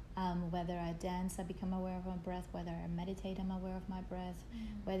 Whether I dance, I become aware of my breath. Whether I meditate, I'm aware of my breath.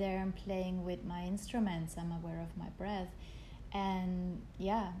 Whether I'm playing with my instruments, I'm aware of my breath. And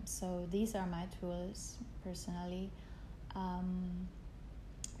yeah, so these are my tools personally.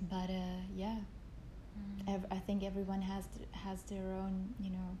 I think everyone has their own,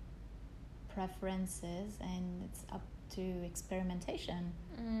 preferences, and it's up to experimentation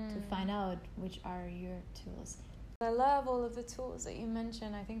to find out which are your tools. I love all of the tools that you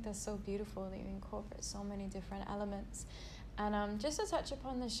mentioned. I think they're so beautiful that you incorporate so many different elements. And just to touch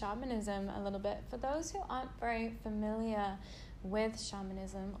upon the shamanism a little bit, for those who aren't very familiar with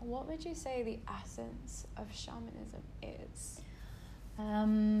shamanism, what would you say the essence of shamanism is?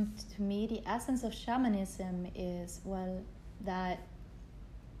 To me, the essence of shamanism is, that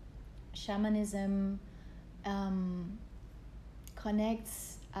shamanism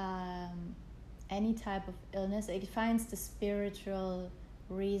connects any type of illness. It finds the spiritual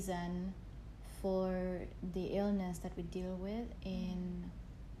reason for the illness that we deal with in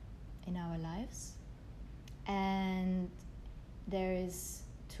our lives, and there is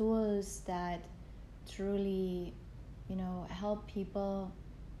tools that truly help people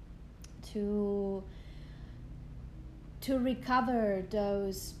to recover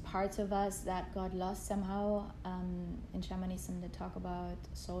those parts of us that got lost somehow. In shamanism they talk about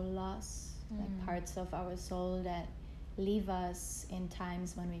soul loss, like parts of our soul that leave us in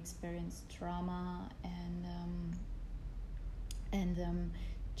times when we experience trauma and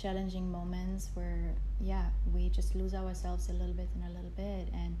challenging moments where we just lose ourselves a little bit.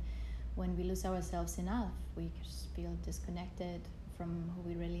 And when we lose ourselves enough, we just feel disconnected from who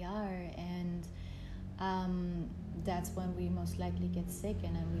we really are, and that's when we most likely get sick,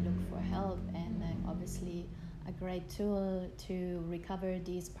 and then we look for help. And then obviously a great tool to recover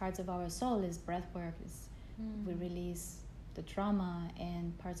these parts of our soul is breath work. We release the trauma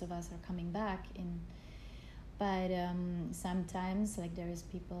and parts of us are coming back in. But sometimes, like, there is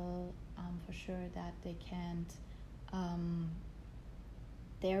people for sure that they can't,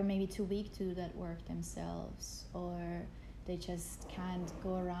 they're maybe too weak to do that work themselves, or they just can't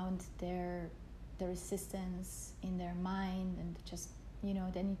go around the resistance in their mind, and just they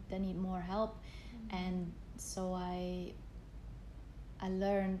need more help. And so I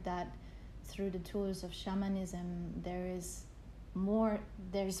learned that through the tools of shamanism there's more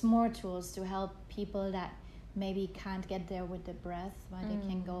tools to help people that maybe can't get there with the breath, but they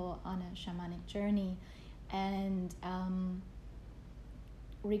can go on a shamanic journey and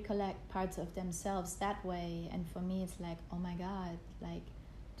recollect parts of themselves that way. And for me it's like, oh my god, like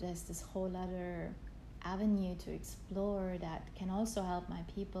there's this whole other avenue to explore that can also help my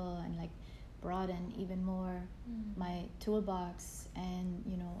people and like broaden even more my toolbox and,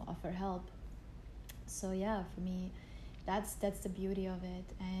 you know, offer help. So yeah, for me, that's the beauty of it.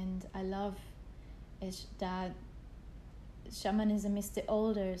 And I love is that shamanism is the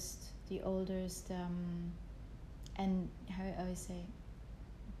oldest and how I say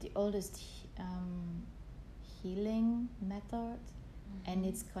the oldest healing method, and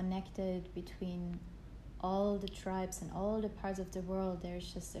it's connected between all the tribes and all the parts of the world.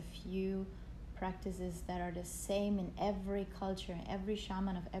 There's just a few practices that are the same in every culture. Every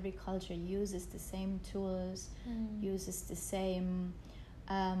shaman of every culture uses the same tools, uses the same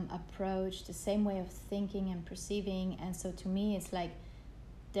approach, the same way of thinking and perceiving. And so to me, it's like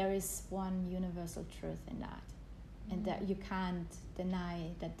there is one universal truth in that, and that you can't deny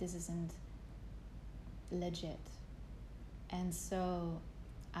that this isn't legit. And so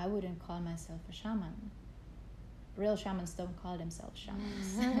I wouldn't call myself a shaman. Real shamans don't call themselves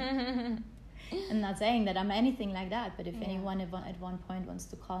shamans. I'm not saying that I'm anything like that, but if anyone at one point wants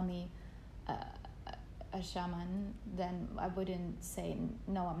to call me a shaman, then I wouldn't say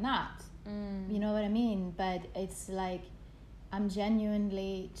no, I'm not. You know what I mean? But it's like I'm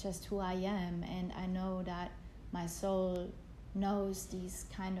genuinely just who I am, and I know that my soul knows these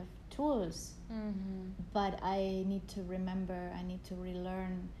kind of tools, but I need to remember, I need to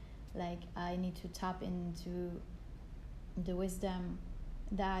relearn, like I need to tap into the wisdom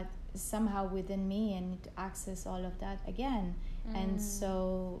that is somehow within me and need to access all of that again. And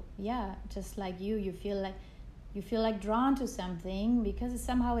so yeah, just like you feel like drawn to something because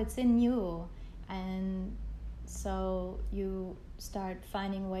somehow it's in you, and so you start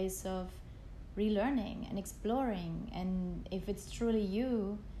finding ways of relearning and exploring, and if it's truly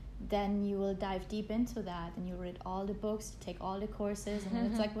you, then you will dive deep into that, and you read all the books, you take all the courses, and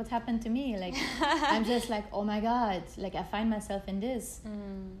it's like what happened to me, like I'm just like, oh my god, like I find myself in this.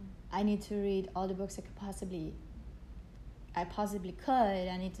 I need to read all the books I possibly could.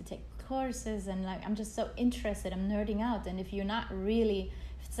 I need to take courses, and like I'm just so interested, I'm nerding out. And if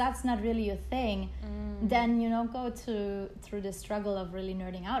that's not really your thing, then, you know, go through the struggle of really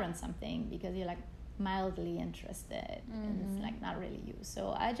nerding out on something because you're like mildly interested, and it's like not really you.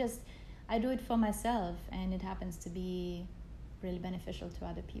 So I do it for myself, and it happens to be really beneficial to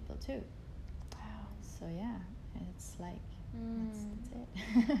other people too. Wow. So yeah, it's like that's it.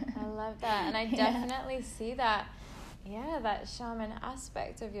 I love that, and I definitely see that. Yeah, that shaman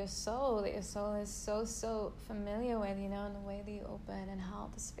aspect of your soul that your soul is so familiar with, you know, and the way that you open and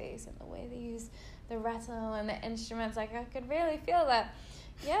hold the space and the way they use the rattle and the instruments. Like I could really feel that.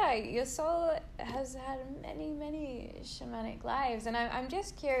 Yeah, your soul has had many shamanic lives, and I'm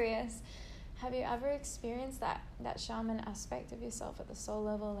just curious, have you ever experienced that shaman aspect of yourself at the soul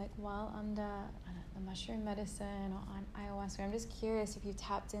level, like while under the mushroom medicine or on ayahuasca? I'm just curious if you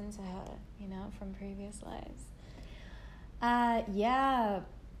tapped into her, you know, from previous lives. Yeah,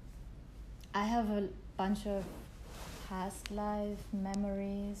 I have a bunch of past life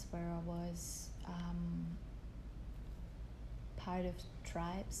memories where I was part of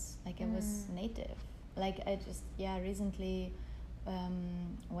tribes, like I was native. Like I just recently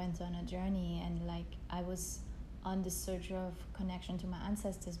went on a journey, and like I was on the search of connection to my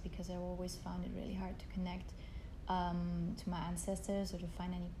ancestors because I always found it really hard to connect to my ancestors or to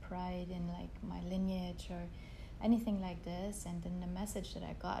find any pride in like my lineage or anything like this. And then the message that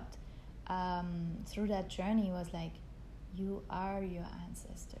I got through that journey was like, you are your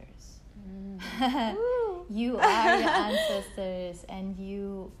ancestors. You are your ancestors, and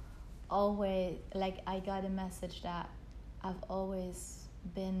you always, like, I got a message that I've always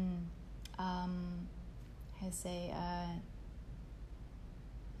been a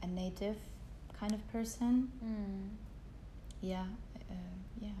native kind of person. I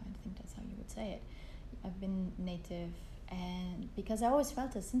think that's how you would say it. I've been native, and because I always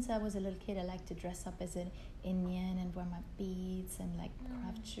felt it since I was a little kid, I liked to dress up as an Indian and wear my beads and like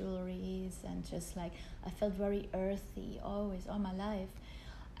craft jewelries, and just like I felt very earthy always all my life,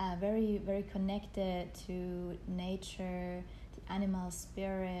 very very connected to nature, the animal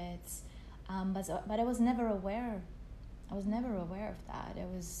spirits, but I was never aware. I was never aware of that. It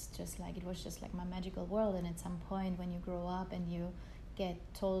was just like my magical world. And at some point when you grow up and you get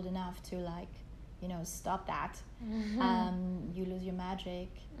told enough to like, you know, stop that, you lose your magic,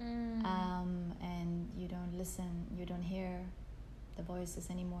 and you don't listen, you don't hear the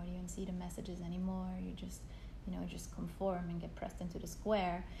voices anymore, you don't see the messages anymore, you just conform and get pressed into the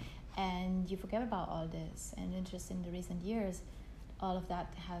square, and you forget about all this. And then just in the recent years, all of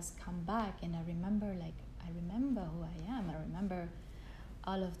that has come back, and I remember who I am, I remember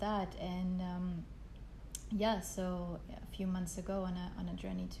all of that. And yeah, so a few months ago on a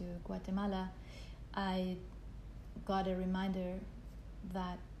journey to Guatemala, I got a reminder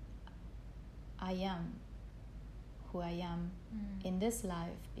that I am who I am in this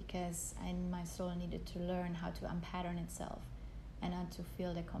life, because my soul needed to learn how to unpattern itself and how to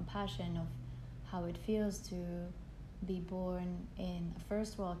feel the compassion of how it feels to be born in a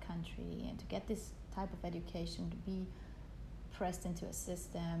first world country and to get this type of education, to be pressed into a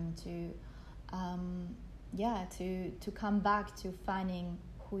system, to to come back to finding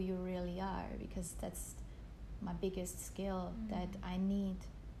who you really are, because that's my biggest skill that I need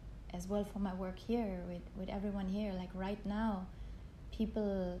as well for my work here with everyone here. Like right now,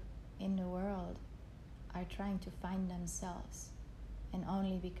 people in the world are trying to find themselves, and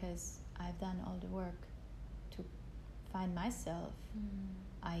only because I've done all the work to find myself,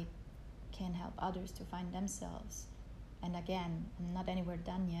 I can help others to find themselves. And again, I'm not anywhere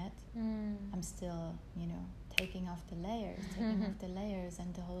done yet. I'm still, taking off the layers,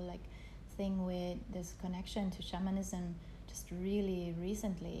 and the whole like thing with this connection to shamanism just really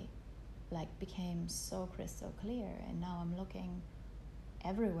recently like became so crystal clear, and now I'm looking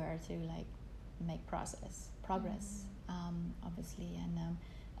everywhere to like make progress, obviously, and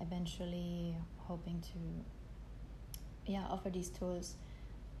eventually hoping to offer these tools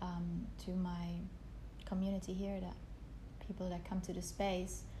to my community here, that people that come to the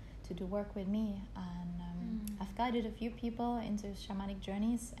space to do work with me. And I've guided a few people into shamanic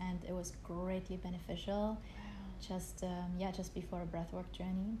journeys, and it was greatly beneficial. Just before a breathwork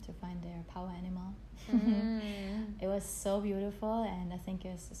journey to find their power animal. It was so beautiful, and I think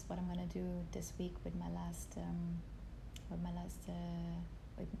this is what I'm gonna do this week with my last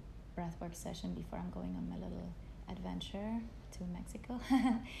breathwork session before I'm going on my little adventure to Mexico.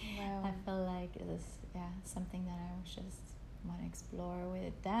 Wow. I feel like it is something that I just want to explore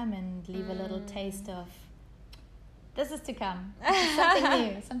with them and leave a little taste of this is to come.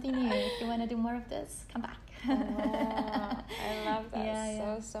 Something new. If you want to do more of this, come back. Wow. I love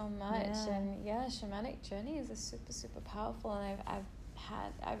that so much. And shamanic journeys are super, super powerful, and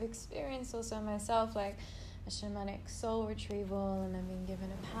I've experienced also myself like a shamanic soul retrieval, and I've been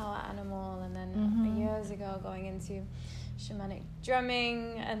given a power animal, and then years ago going into shamanic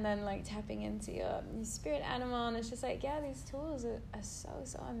drumming, and then like tapping into your spirit animal, and it's just like these tools are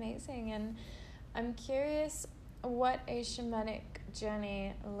so amazing. And I'm curious what a shamanic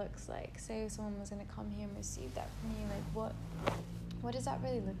journey looks like. Say if someone was going to come here and receive that from you, like what does that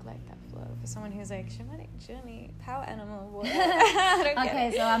really look like, that flow, for someone who's like shamanic journey, power animal, what?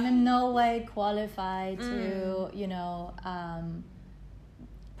 Okay, so I'm in no way qualified to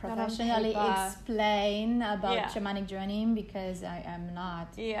professionally explain about shamanic journeying, because I am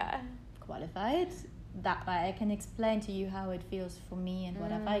not qualified. That way I can explain to you how it feels for me and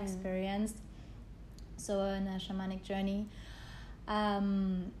what I've experienced. So in a shamanic journey,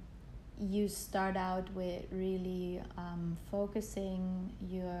 you start out with really focusing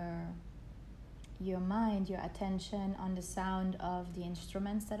your mind, your attention on the sound of the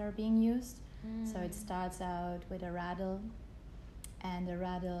instruments that are being used. So it starts out with a rattle, and the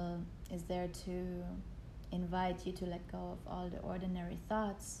rattle is there to invite you to let go of all the ordinary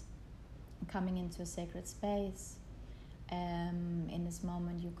thoughts, coming into a sacred space. In this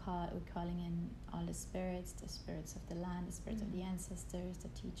moment, we're calling in all the spirits of the land, the spirits of the ancestors, the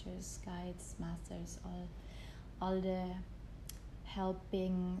teachers, guides, masters, all the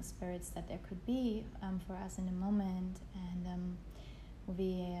helping spirits that there could be for us in the moment. And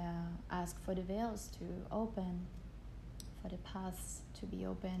we ask for the veils to open, for the paths to be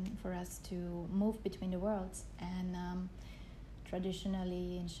open, for us to move between the worlds. And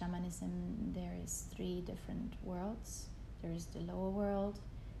traditionally in shamanism, there is 3 different worlds. There is the lower world,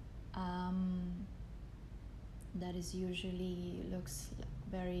 that is usually looks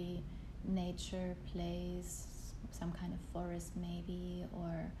very nature place, some kind of forest maybe,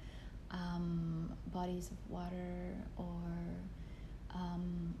 or bodies of water, or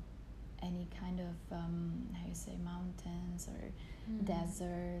any kind of mountains or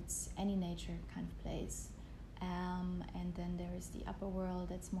deserts, any nature kind of place. And then there is the upper world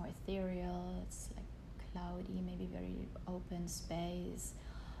that's more ethereal. It's like cloudy, maybe very open space.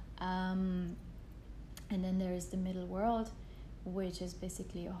 And then there is the middle world, which is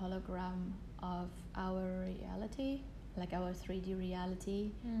basically a hologram of our reality, like our 3D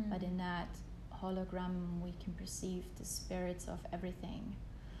reality. But in that hologram, we can perceive the spirits of everything.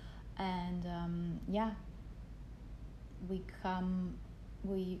 And we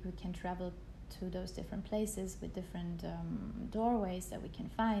can travel to those different places with different doorways that we can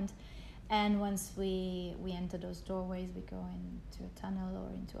find. And once we enter those doorways, we go into a tunnel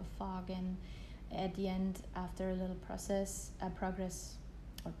or into a fog, and at the end, after a little progress,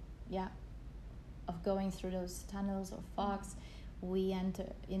 or of going through those tunnels or fogs, we enter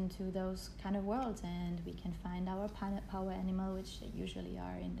into those kind of worlds, and we can find our power animal, which they usually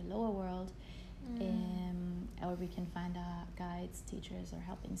are in the lower world, or we can find our guides, teachers, or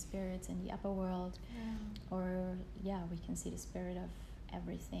helping spirits in the upper world, or we can see the spirit of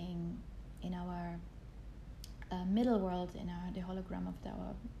everything in our middle world, in the hologram of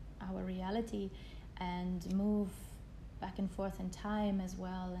our reality, and move back and forth in time as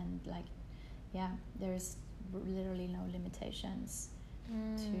well. And there's literally no limitations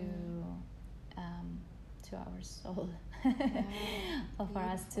to our soul for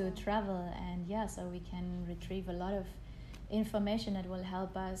us to travel. And so we can retrieve a lot of information that will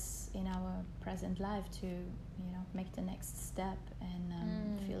help us in our present life to make the next step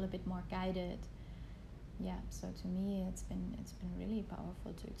and feel a bit more guided. So to me it's been really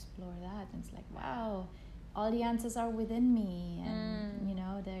powerful to explore that. And it's like, wow, all the answers are within me,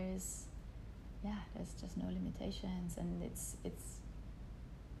 and there's just no limitations. And it's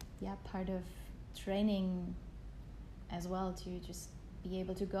part of training as well, to just be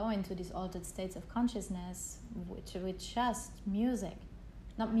able to go into these altered states of consciousness, which with just music,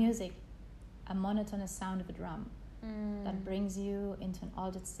 not music, a monotonous sound of a drum that brings you into an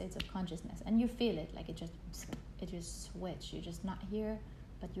altered state of consciousness, and you feel it, like it just switch. You're just not here,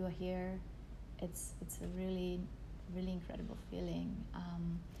 but you're here. It's a really, really incredible feeling.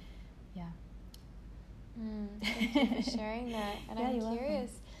 Thank you for sharing that. And I'm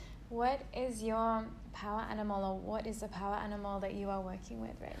curious, what is your power animal, or what is the power animal that you are working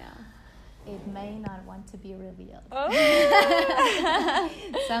with right now? It may not want to be revealed. Oh.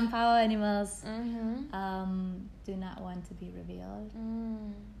 Some power animals do not want to be revealed.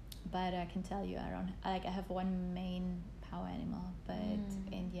 But I can tell you, I have one main power animal, but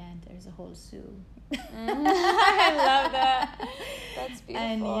in the end there's a whole zoo. I love that. That's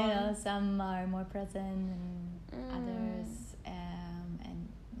beautiful. And some are more present than others, and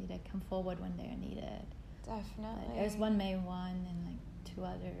they come forward when they are needed. Definitely. But there's one main one and like two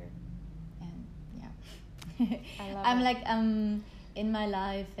other. I'm in my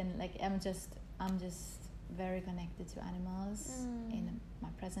life, and like I'm just very connected to animals in my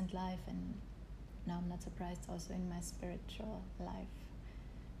present life, and now I'm not surprised also in my spiritual life.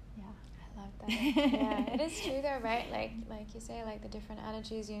 I love that. It is true though, right? Like you say, like the different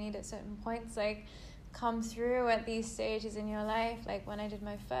energies you need at certain points like come through at these stages in your life. Like when I did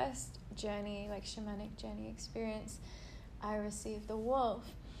my first journey, like shamanic journey experience, I received the wolf.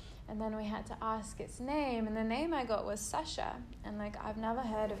 And then we had to ask its name, and the name I got was Sasha. And like I've never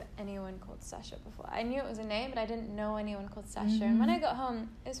heard of anyone called Sasha before. I knew it was a name, but I didn't know anyone called Sasha. And when I got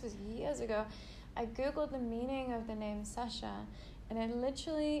home, this was years ago, I googled the meaning of the name Sasha, and it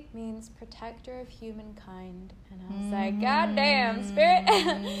literally means protector of humankind. And I was like, God damn, spirit.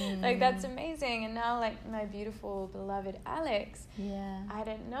 Like that's amazing. And now like my beautiful beloved Alex, I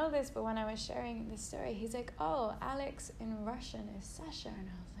didn't know this, but when I was sharing this story, he's like, oh, Alex in Russian is Sasha. And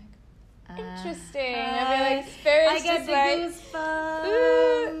I was like, interesting. I feel like spirits. I get the goosebumps.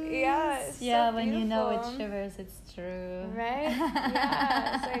 Ooh, so when beautiful. You know it shivers, it's true. Right?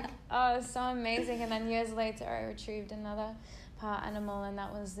 It's like, it's so amazing. And then years later, I retrieved another power animal, and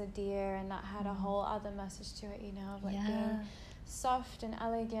that was the deer, and that had a whole other message to it, of like being soft and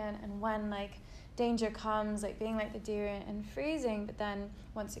elegant, and when like danger comes, like being like the deer and freezing, but then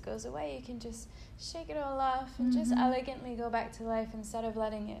once it goes away, you can just shake it all off and just elegantly go back to life instead of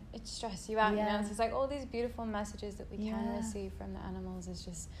letting it stress you out. So it's like all these beautiful messages that we can receive from the animals is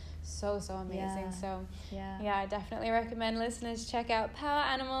just so amazing. So I definitely recommend listeners check out power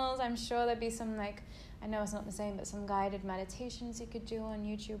animals. I'm sure there'd be some, like, I know it's not the same, but some guided meditations you could do on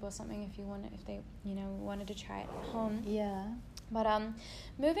YouTube or something if they wanted to try it at home. But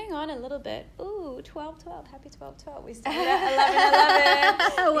moving on a little bit. Ooh, 12/12. Happy 12/12. We started at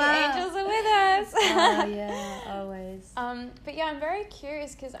 11/11. Wow. The angels are with us. Always. But I'm very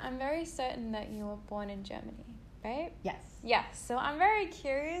curious because I'm very certain that you were born in Germany, right? Yes. Yes. So I'm very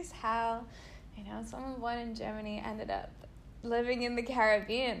curious how, someone born in Germany ended up living in the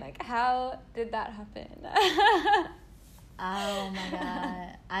Caribbean. Like, how did that happen? Oh my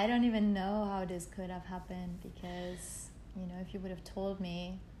God. I don't even know how this could have happened, because if you would have told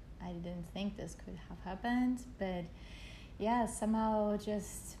me, I didn't think this could have happened. But somehow,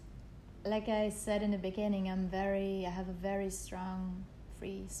 just like I said in the beginning, I have a very strong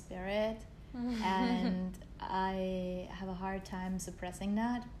free spirit, and I have a hard time suppressing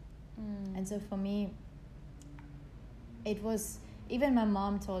that. And so for me, it was even my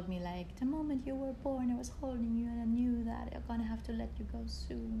mom told me, like, the moment you were born, I was holding you and I knew that I'm gonna have to let you go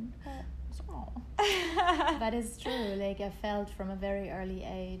soon. But it's true. Like, I felt from a very early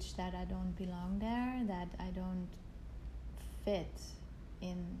age that I don't belong there, that I don't fit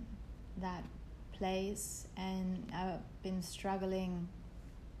in that place, and I've been struggling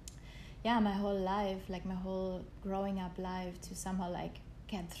my whole life, like my whole growing up life, to somehow like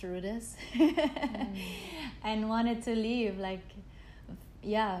get through this. And wanted to leave, like,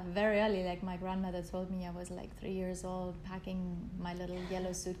 very early. Like, my grandmother told me I was like 3 years old, packing my little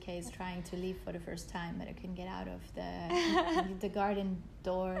yellow suitcase, trying to leave for the first time, but I couldn't get out of the garden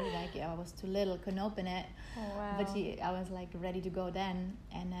door. Like, I was too little, couldn't open it. Oh, wow. But I was like ready to go then.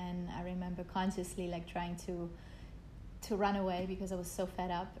 And then I remember consciously like trying to run away because I was so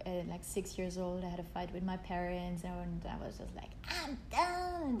fed up. At like 6 years old, I had a fight with my parents, and I was just like, I'm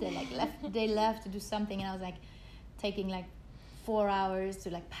done. They left to do something, and I was like taking like 4 hours to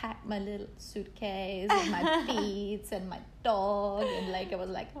like pack my little suitcase and my feet and my dog, and like I was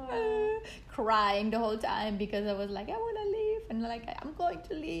like crying the whole time because I was like, I want to leave, and like I'm going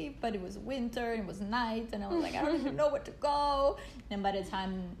to leave, but it was winter and it was night, and I was like, I don't even know where to go. And by the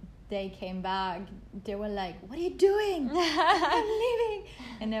time they came back, they were like, what are you doing? I'm leaving.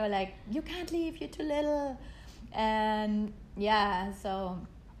 And they were like, you can't leave, you're too little. And so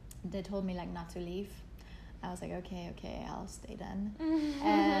they told me like not to leave. I was like, okay, I'll stay then.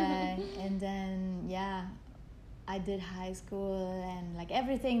 And then I did high school, and like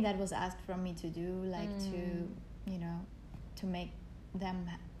everything that was asked from me to do, like to make them,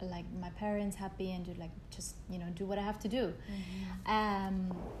 like my parents, happy, and to like just do what I have to do.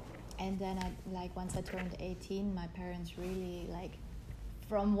 And then once I turned 18, my parents really, like,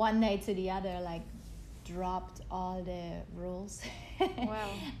 from one day to the other, like, dropped all the rules. Wow.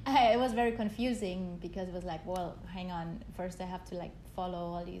 It was very confusing because it was like, well, hang on, first I have to like follow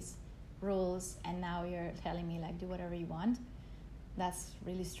all these rules, and now you're telling me like do whatever you want. That's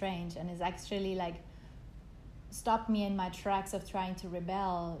really strange, and it's actually like stopped me in my tracks of trying to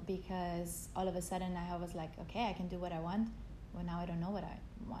rebel, because all of a sudden I was like, okay, I can do what I want. Well, now I don't know what I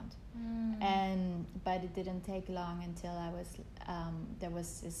want. But it didn't take long until I was there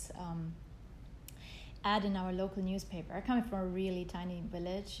was this ad in our local newspaper. I come from a really tiny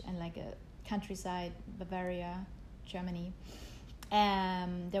village and like a countryside, Bavaria, Germany.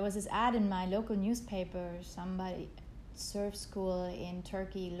 There was this ad in my local newspaper, somebody surf school in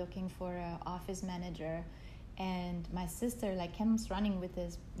Turkey looking for an office manager, and my sister like comes running with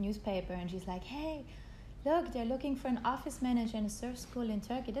this newspaper, and she's like, hey, look, they're looking for an office manager in a surf school in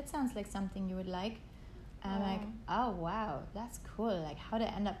Turkey. That sounds like something you would like. And I'm like, oh, wow, that's cool. Like, how to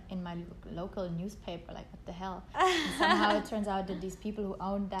end up in my local newspaper? Like, what the hell? And somehow it turns out that these people who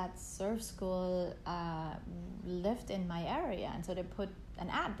owned that surf school lived in my area. And so they put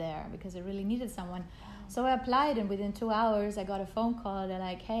an ad there because they really needed someone. So I applied, and within 2 hours, I got a phone call. They're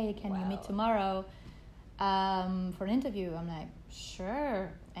like, hey, can you meet tomorrow for an interview? I'm like,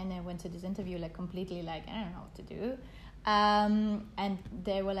 sure. And I went to this interview, like, completely, like, I don't know what to do. And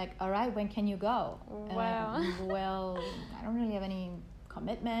they were like, all right, when can you go? Wow. Like, well, I don't really have any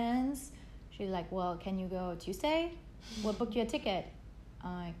commitments. She's like, well, can you go Tuesday? We'll book you a ticket.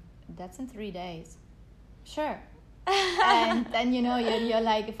 I'm like, that's in 3 days. Sure. And then, you're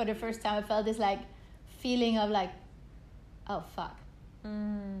like, for the first time I felt this like feeling of like, oh, fuck.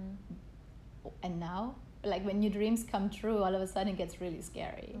 And now, like, when your dreams come true, all of a sudden it gets really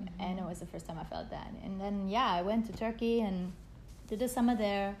scary. And it was the first time I felt that. And then I went to Turkey and did the summer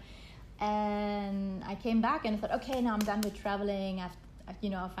there, and I came back and I thought, okay, now I'm done with traveling. I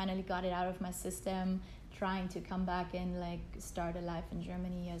finally got it out of my system, trying to come back and like start a life in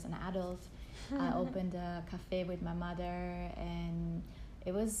Germany as an adult. I opened a cafe with my mother, and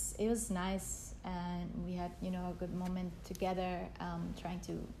it was nice, and we had a good moment together, trying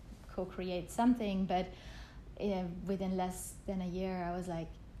to co-create something. But within less than a year, I was like,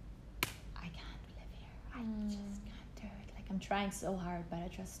 I can't live here. I just can't do it. Like, I'm trying so hard, but I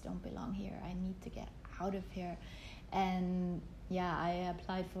just don't belong here. I need to get out of here. And I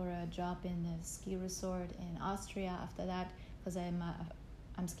applied for a job in a ski resort in Austria after that, because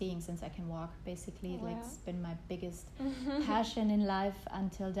I'm skiing since I can walk, basically. Wow. Like, it's been my biggest passion in life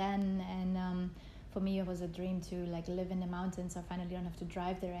until then. And for me, it was a dream to like live in the mountains. I finally don't have to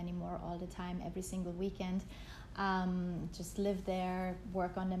drive there anymore all the time, every single weekend. Just live there,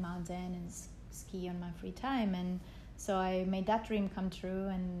 work on the mountain, and ski on my free time. And so I made that dream come true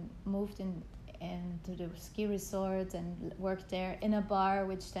and moved into the ski resort and worked there in a bar,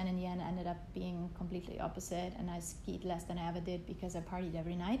 which then in the end ended up being completely opposite. And I skied less than I ever did because I partied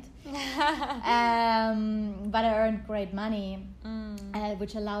every night. But I earned great money,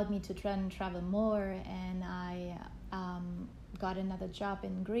 which allowed me to try and travel more. And I got another job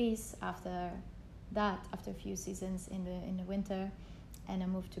in Greece after a few seasons in the winter. And I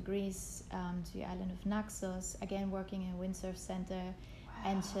moved to Greece, to the island of Naxos, again working in a windsurf center. Wow.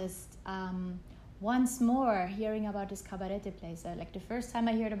 And just once more hearing about this cabarete place. Like the first time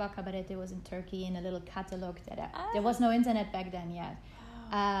I heard about cabarete was in Turkey in a little catalog there was no internet back then yet.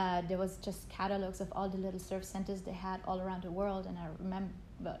 Wow. There was just catalogs of all the little surf centers they had all around the world. And I remember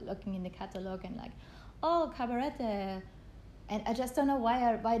looking in the catalog and like, oh, cabarete. And I just don't know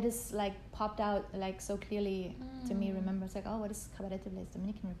why this like popped out like so clearly to me. Remember, it's like, oh, what is cabarete place?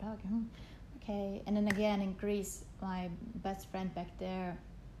 Dominican Republic. Okay. And then again in Greece, my best friend back there,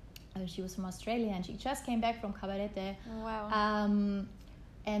 she was from Australia and she just came back from cabarete. Wow.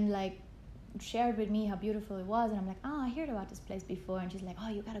 And like shared with me how beautiful it was. And I'm like, oh, I heard about this place before. And she's like, oh,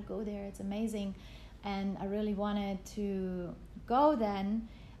 you gotta go there. It's amazing. And I really wanted to go then.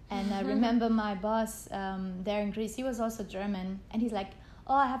 And I remember my boss there in Greece, he was also German. And he's like,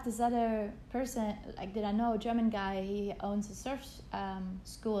 oh, I have this other person, like, did I know, a German guy, he owns a surf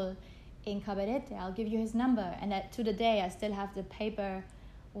school in Cabarete. I'll give you his number. And to the day, I still have the paper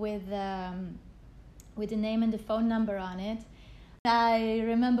with the name and the phone number on it. I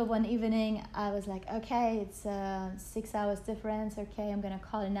remember one evening, I was like, okay, it's 6 hours difference. Okay, I'm going to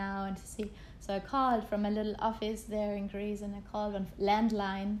call now and to see. So I called from a little office there in Greece, and I called on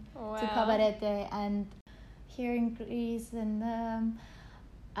landline to Cabarete, and here in Greece, and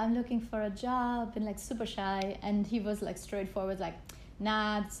I'm looking for a job, and like super shy. And he was like straightforward, like,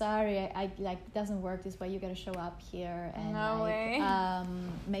 nah, sorry, I like doesn't work this way. You gotta show up here, and no way.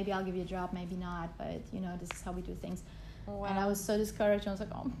 Maybe I'll give you a job, maybe not, but you know, this is how we do things. Wow. And I was so discouraged. I was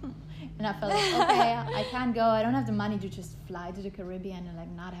like, oh, and I felt like, okay, I can't go. I don't have the money to just fly to the Caribbean and like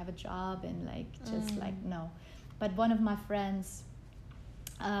not have a job and like just like no. But one of my friends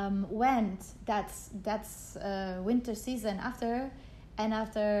went. That's winter season after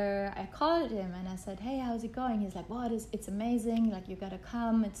I called him and I said, hey, how's it going? He's like, well, it's amazing. Like you gotta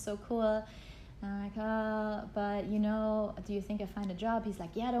come. It's so cool. And I'm like, oh, but you know, do you think I find a job? He's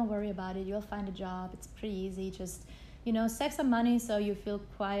like, yeah, don't worry about it. You'll find a job. It's pretty easy. Just, you know, save some money so you feel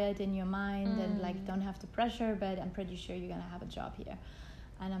quiet in your mind and like don't have the pressure, but I'm pretty sure you're gonna have a job here.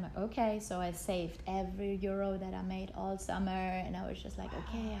 And I'm like, okay. So I saved every euro that I made all summer, and I was just like,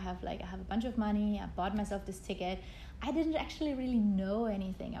 okay, I have a bunch of money. I bought myself this ticket. I didn't actually really know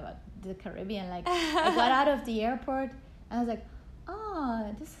anything about the Caribbean. Like I got out of the airport and I was like,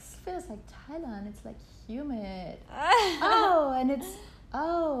 oh, feels like Thailand. It's like humid.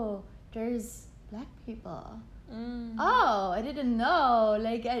 There's black people. Oh, I didn't know.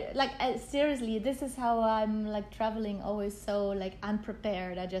 I seriously, this is how I'm like traveling, always so like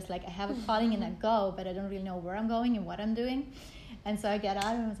unprepared. I have a calling and I go, but I don't really know where I'm going and what I'm doing. And so I get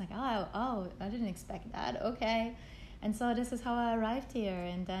out and I was like, oh, I didn't expect that. Okay. And so this is how I arrived here.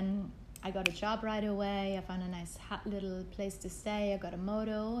 And then I got a job right away. I found a nice little place to stay. I got a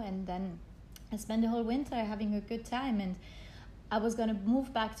moto, and then I spent the whole winter having a good time. And I was going to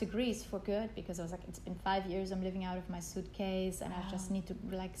move back to Greece for good because I was like, it's been 5 years. I'm living out of my suitcase and I just need to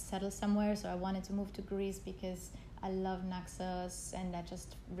like settle somewhere. So I wanted to move to Greece because I love Naxos and I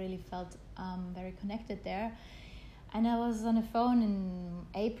just really felt very connected there. And I was on the phone in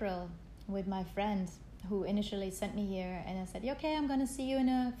April with my friend who initially sent me here, and I said, okay, I'm going to see you in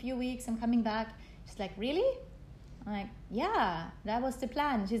a few weeks. I'm coming back. She's like, really? I'm like, yeah, that was the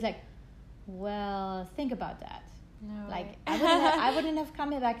plan. She's like, well, think about that. No like way. I wouldn't have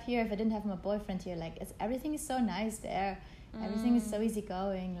come back here if I didn't have my boyfriend here. Like everything is so nice there. Everything is so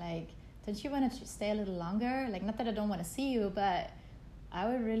easygoing. Like, don't you want to stay a little longer? Like, not that I don't want to see you, but I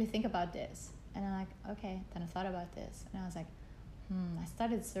would really think about this. And I'm like, okay. Then I thought about this, and I was like, I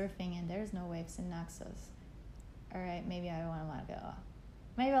started surfing and there's no waves in Naxos. All right, maybe I don't want to go.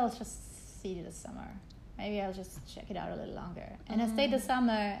 Maybe I'll just see it this summer. Maybe I'll just check it out a little longer. And I stayed the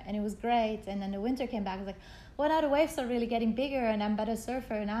summer and it was great. And then the winter came back. I was like, well, now the waves are really getting bigger and I'm a better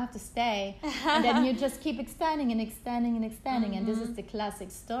surfer and I have to stay. And then you just keep extending and extending and extending. And this is the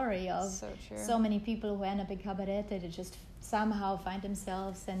classic story of so many people who end up in Cabarete to just somehow find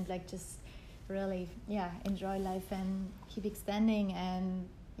themselves and like just really enjoy life and keep extending, and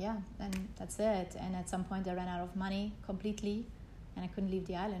and that's it. And at some point I ran out of money completely and I couldn't leave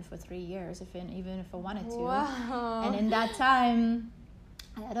the island for 3 years even if I wanted to. Wow. And in that time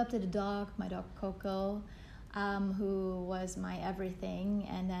I adopted a dog, my dog Coco, who was my everything.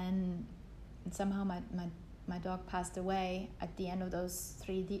 And then somehow my dog passed away at the end of those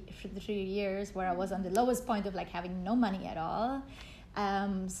 3 years where I was on the lowest point of like having no money at all.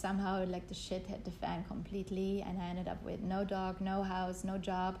 Somehow like the shit hit the fan completely, and I ended up with no dog, no house, no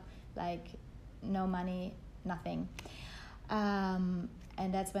job, like no money, nothing.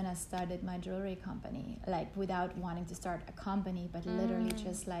 And that's when I started my jewelry company, like without wanting to start a company, but literally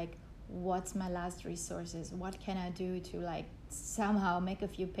just like, what's my last resources? What can I do to like somehow make a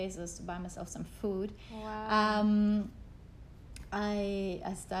few pesos to buy myself some food? Wow.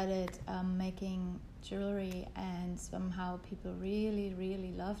 I started making jewelry, and somehow people really,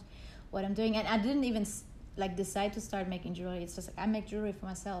 really loved what I'm doing. And I didn't even like decide to start making jewelry. It's just like I make jewelry for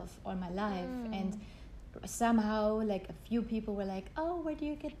myself all my life, and somehow like a few people were like, oh, where do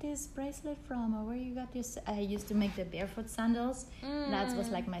you get this bracelet from, or where you got this? I used to make the barefoot sandals. That was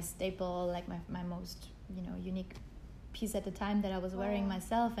like my staple, like my most, you know, unique piece at the time that I was wearing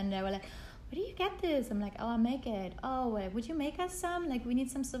myself. And they were like, where do you get this? I'm like, oh, I make it. Oh, would you make us some? Like, we need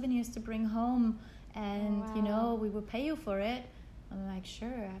some souvenirs to bring home, and you know, we will pay you for it. I'm like,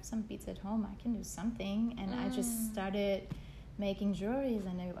 sure, I have some beads at home, I can do something. And I just started making jewelries,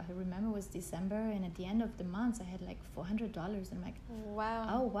 and I remember it was December, and at the end of the month I had like $400, and I'm like, wow.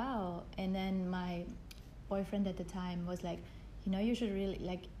 Oh wow. And then my boyfriend at the time was like, you know, you should really,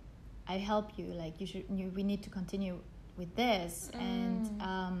 like, I help you, like we need to continue with this.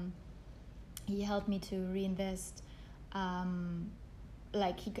 And he helped me to reinvest,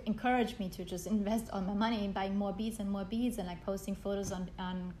 like he encouraged me to just invest all my money in buying more beads and like posting photos on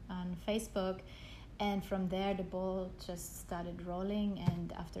Facebook. And from there, the ball just started rolling.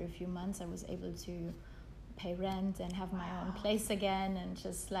 And after a few months, I was able to pay rent and have my own place again, and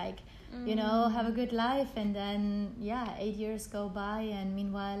just like, you know, have a good life. And then, 8 years go by. And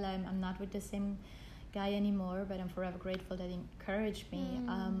meanwhile, I'm not with the same guy anymore, but I'm forever grateful that he encouraged me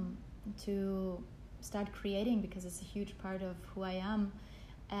to start creating, because it's a huge part of who I am.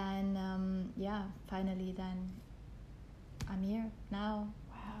 And finally then I'm here now.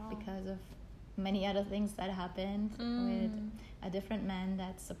 Because of many other things that happened, with a different man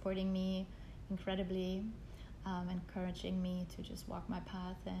that's supporting me incredibly, encouraging me to just walk my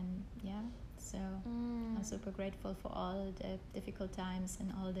path. And so I'm super grateful for all the difficult times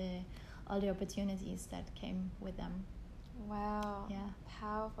and all the opportunities that came with them. Wow. Yeah.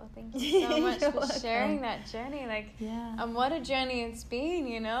 Powerful. Thank you so much for welcome. sharing that journey. Like, and what a journey it's been,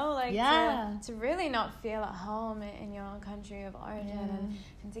 you know, like to really not feel at home in your country of origin,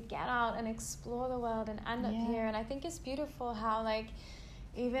 and to get out and explore the world and end up here. And I think it's beautiful how, like,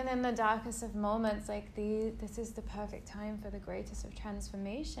 even in the darkest of moments, like this is the perfect time for the greatest of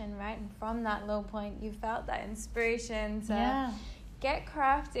transformation, right? And from that low point, you felt that inspiration to get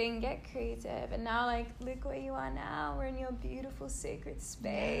crafting, get creative, and now, like, look where you are now. We're in your beautiful sacred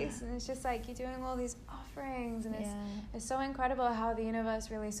space, and it's just like you're doing all these offerings, and it's so incredible how the universe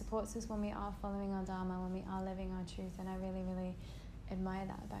really supports us when we are following our dharma, when we are living our truth. And I really, really admire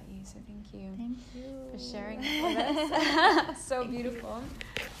that about you. So thank you for sharing that with us. So beautiful.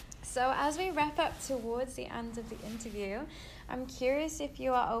 So as we wrap up towards the end of the interview, I'm curious if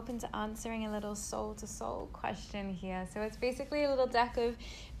you are open to answering a little soul-to-soul question here. So it's basically a little deck of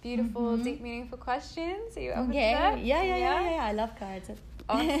beautiful, deep, meaningful questions. Are you open to that? Yeah. I love cards.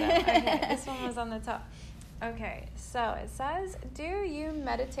 Awesome. Okay, this one was on the top. Okay, so it says, do you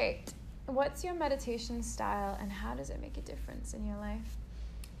meditate? What's your meditation style, and how does it make a difference in your life?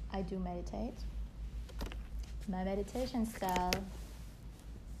 I do meditate. My meditation style,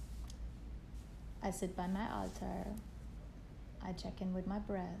 I sit by my altar. I check in with my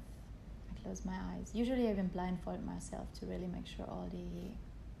breath. I close my eyes. Usually I even blindfold myself to really make sure all the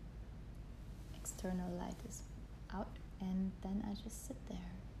external light is out. And then I just sit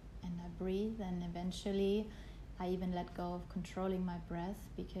there and I breathe, and eventually I even let go of controlling my breath,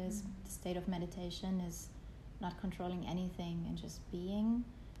 because the state of meditation is not controlling anything and just being.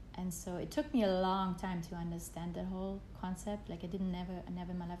 And so it took me a long time to understand the whole concept. Like, I never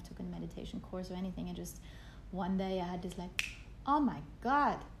in my life took a meditation course or anything. And just one day I had this like, oh my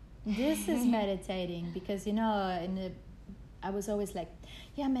God, this is meditating. Because, you know, I was always like,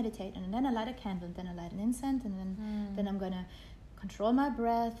 meditate. And then I light a candle, and then I light an incense, and then I'm going to control my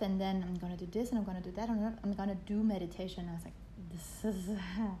breath, and then I'm going to do this, and I'm going to do that, and I'm going to do meditation. I was like, this is...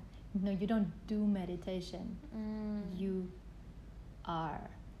 No, you don't do meditation. You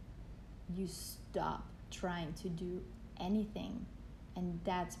stop trying to do anything. And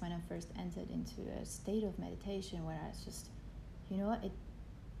that's when I first entered into a state of meditation where I was just, you know, it,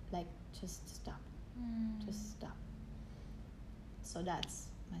 like, just stop. Just stop. So that's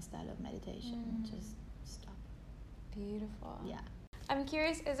my style of meditation. Just stop. Beautiful. Yeah. I'm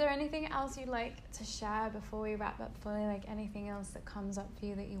curious, is there anything else you'd like to share before we wrap up fully? Like anything else that comes up for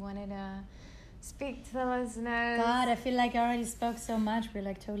you that you wanted to speak to the listeners? God, I feel like I already spoke so much. We're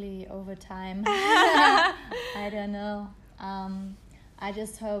like totally over time. I don't know. I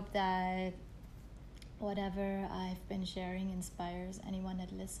just hope that whatever I've been sharing inspires anyone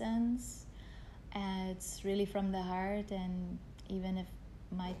that listens. And it's really from the heart, and even if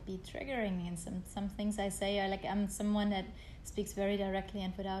it might be triggering, and some things I say are like, I'm someone that speaks very directly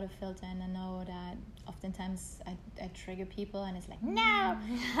and without a filter, and I know that oftentimes I trigger people, and it's like, no,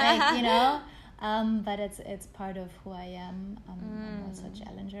 like, you know. But it's part of who I am. I'm also a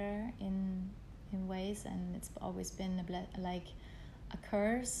challenger in ways, and it's always been a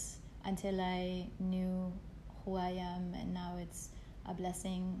curse until I knew who I am, and now it's a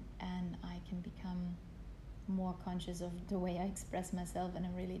blessing, and I can become more conscious of the way I express myself, and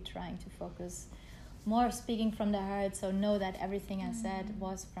I'm really trying to focus more speaking from the heart, so know that everything I said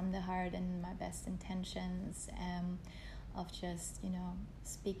was from the heart and my best intentions, of just, you know,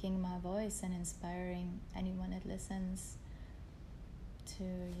 speaking my voice and inspiring anyone that listens to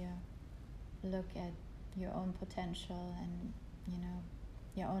look at your own potential and, you know,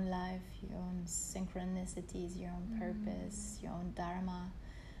 your own life, your own synchronicities, your own purpose, your own dharma,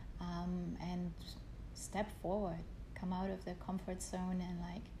 and step forward, come out of the comfort zone and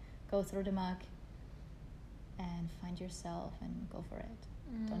like go through the muck and find yourself and go for it.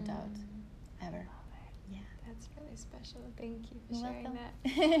 Don't doubt, ever. Yeah, that's really special. Thank you for You're sharing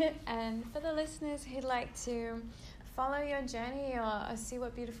welcome. that. And for the listeners who'd like to follow your journey or see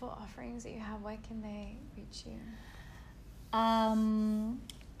what beautiful offerings that you have, where can they reach you?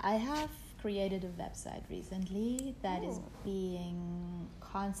 I have created a website recently that is being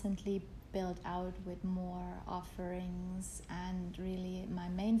constantly built out with more offerings, and really my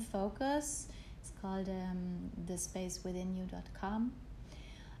main focus is called thespacewithinyou.com.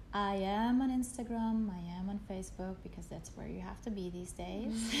 I am on Instagram, I am on Facebook, because that's where you have to be these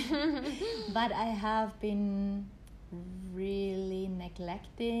days. But I have been really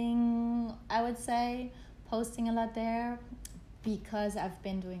neglecting, I would say, posting a lot there, because I've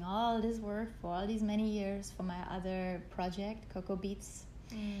been doing all this work for all these many years for my other project, Cocoa Beats,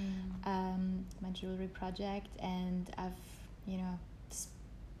 my jewelry project, and I've, you know,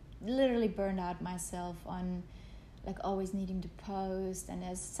 literally burned out myself on like always needing to post. And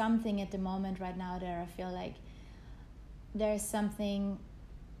there's something at the moment right now that I feel like there's something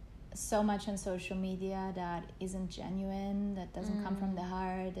so much on social media that isn't genuine, that doesn't come from the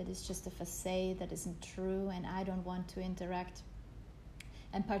heart, that is just a facade, that isn't true, and I don't want to interact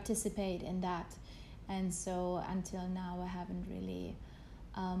and participate in that. And so until now I haven't really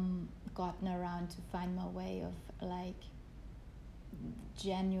gotten around to find my way of like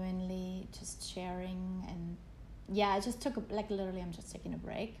genuinely just sharing. And I just took literally I'm just taking a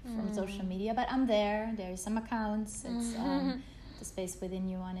break from social media, but I'm there's some accounts. It's The Space Within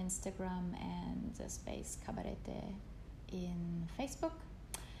You on Instagram and The Space Cabarete in Facebook,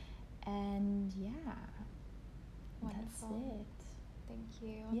 and Wonderful. That's it. Thank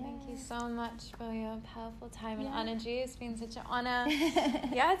you. Yeah. Thank you so much for your powerful time and Yeah. energy. It's been such an honor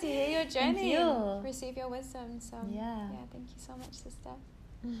to hear your journey and receive your wisdom. So thank you so much, sister.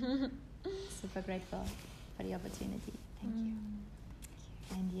 Super grateful for the opportunity. Thank you.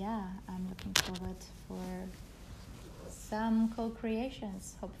 And I'm looking forward for some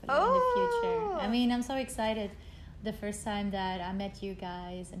co-creations hopefully in the future. I mean, I'm so excited. The first time that I met you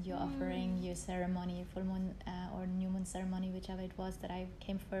guys and you're offering your ceremony, full moon or new moon ceremony, whichever it was that I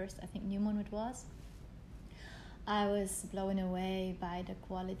came first, I think new moon it was, I was blown away by the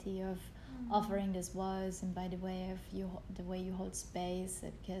quality of offering this was, and by the way you hold space,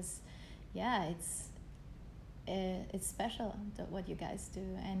 because it's special what you guys do.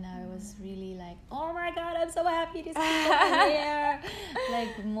 And I was really like, oh my god, I'm so happy these people are here.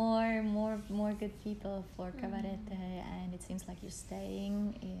 Like more good people for Cabarete, and it seems like you're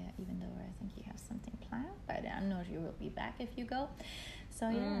staying, even though I think you have something planned, but I'm not sure you will be back if you go. So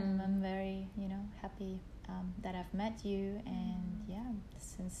I'm very happy that I've met you, and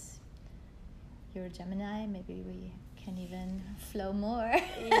since you're a Gemini, maybe we can even flow more.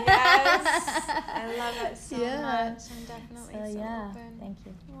 Yes, I love it so much. I'm definitely so open. Thank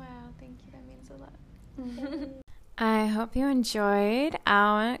you. Wow, thank you. That means a lot. I hope you enjoyed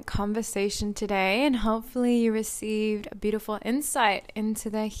our conversation today, and hopefully you received a beautiful insight into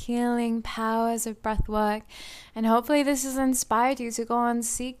the healing powers of breathwork, and hopefully this has inspired you to go and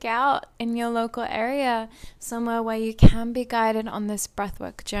seek out in your local area somewhere where you can be guided on this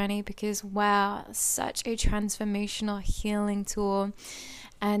breathwork journey, because wow, such a transformational healing tool.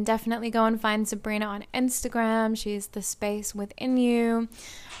 And definitely go and find Sabrina on Instagram. She's The Space Within You.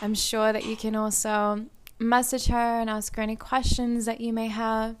 I'm sure that you can also message her and ask her any questions that you may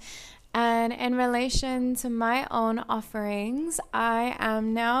have. And in relation to my own offerings, I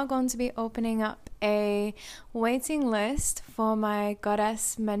am now going to be opening up a waiting list for my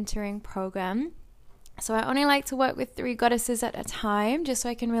Goddess Mentoring Program. So I only like to work with 3 goddesses at a time, just so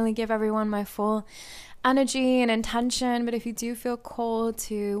I can really give everyone my full energy and intention. But if you do feel called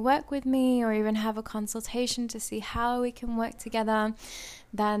to work with me or even have a consultation to see how we can work together,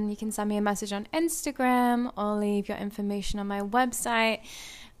 then you can send me a message on Instagram or leave your information on my website.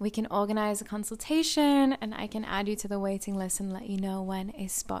 We can organize a consultation and I can add you to the waiting list and let you know when a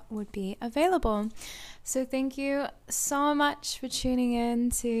spot would be available. So thank you so much for tuning in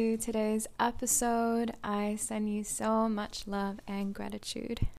to today's episode. I send you so much love and gratitude.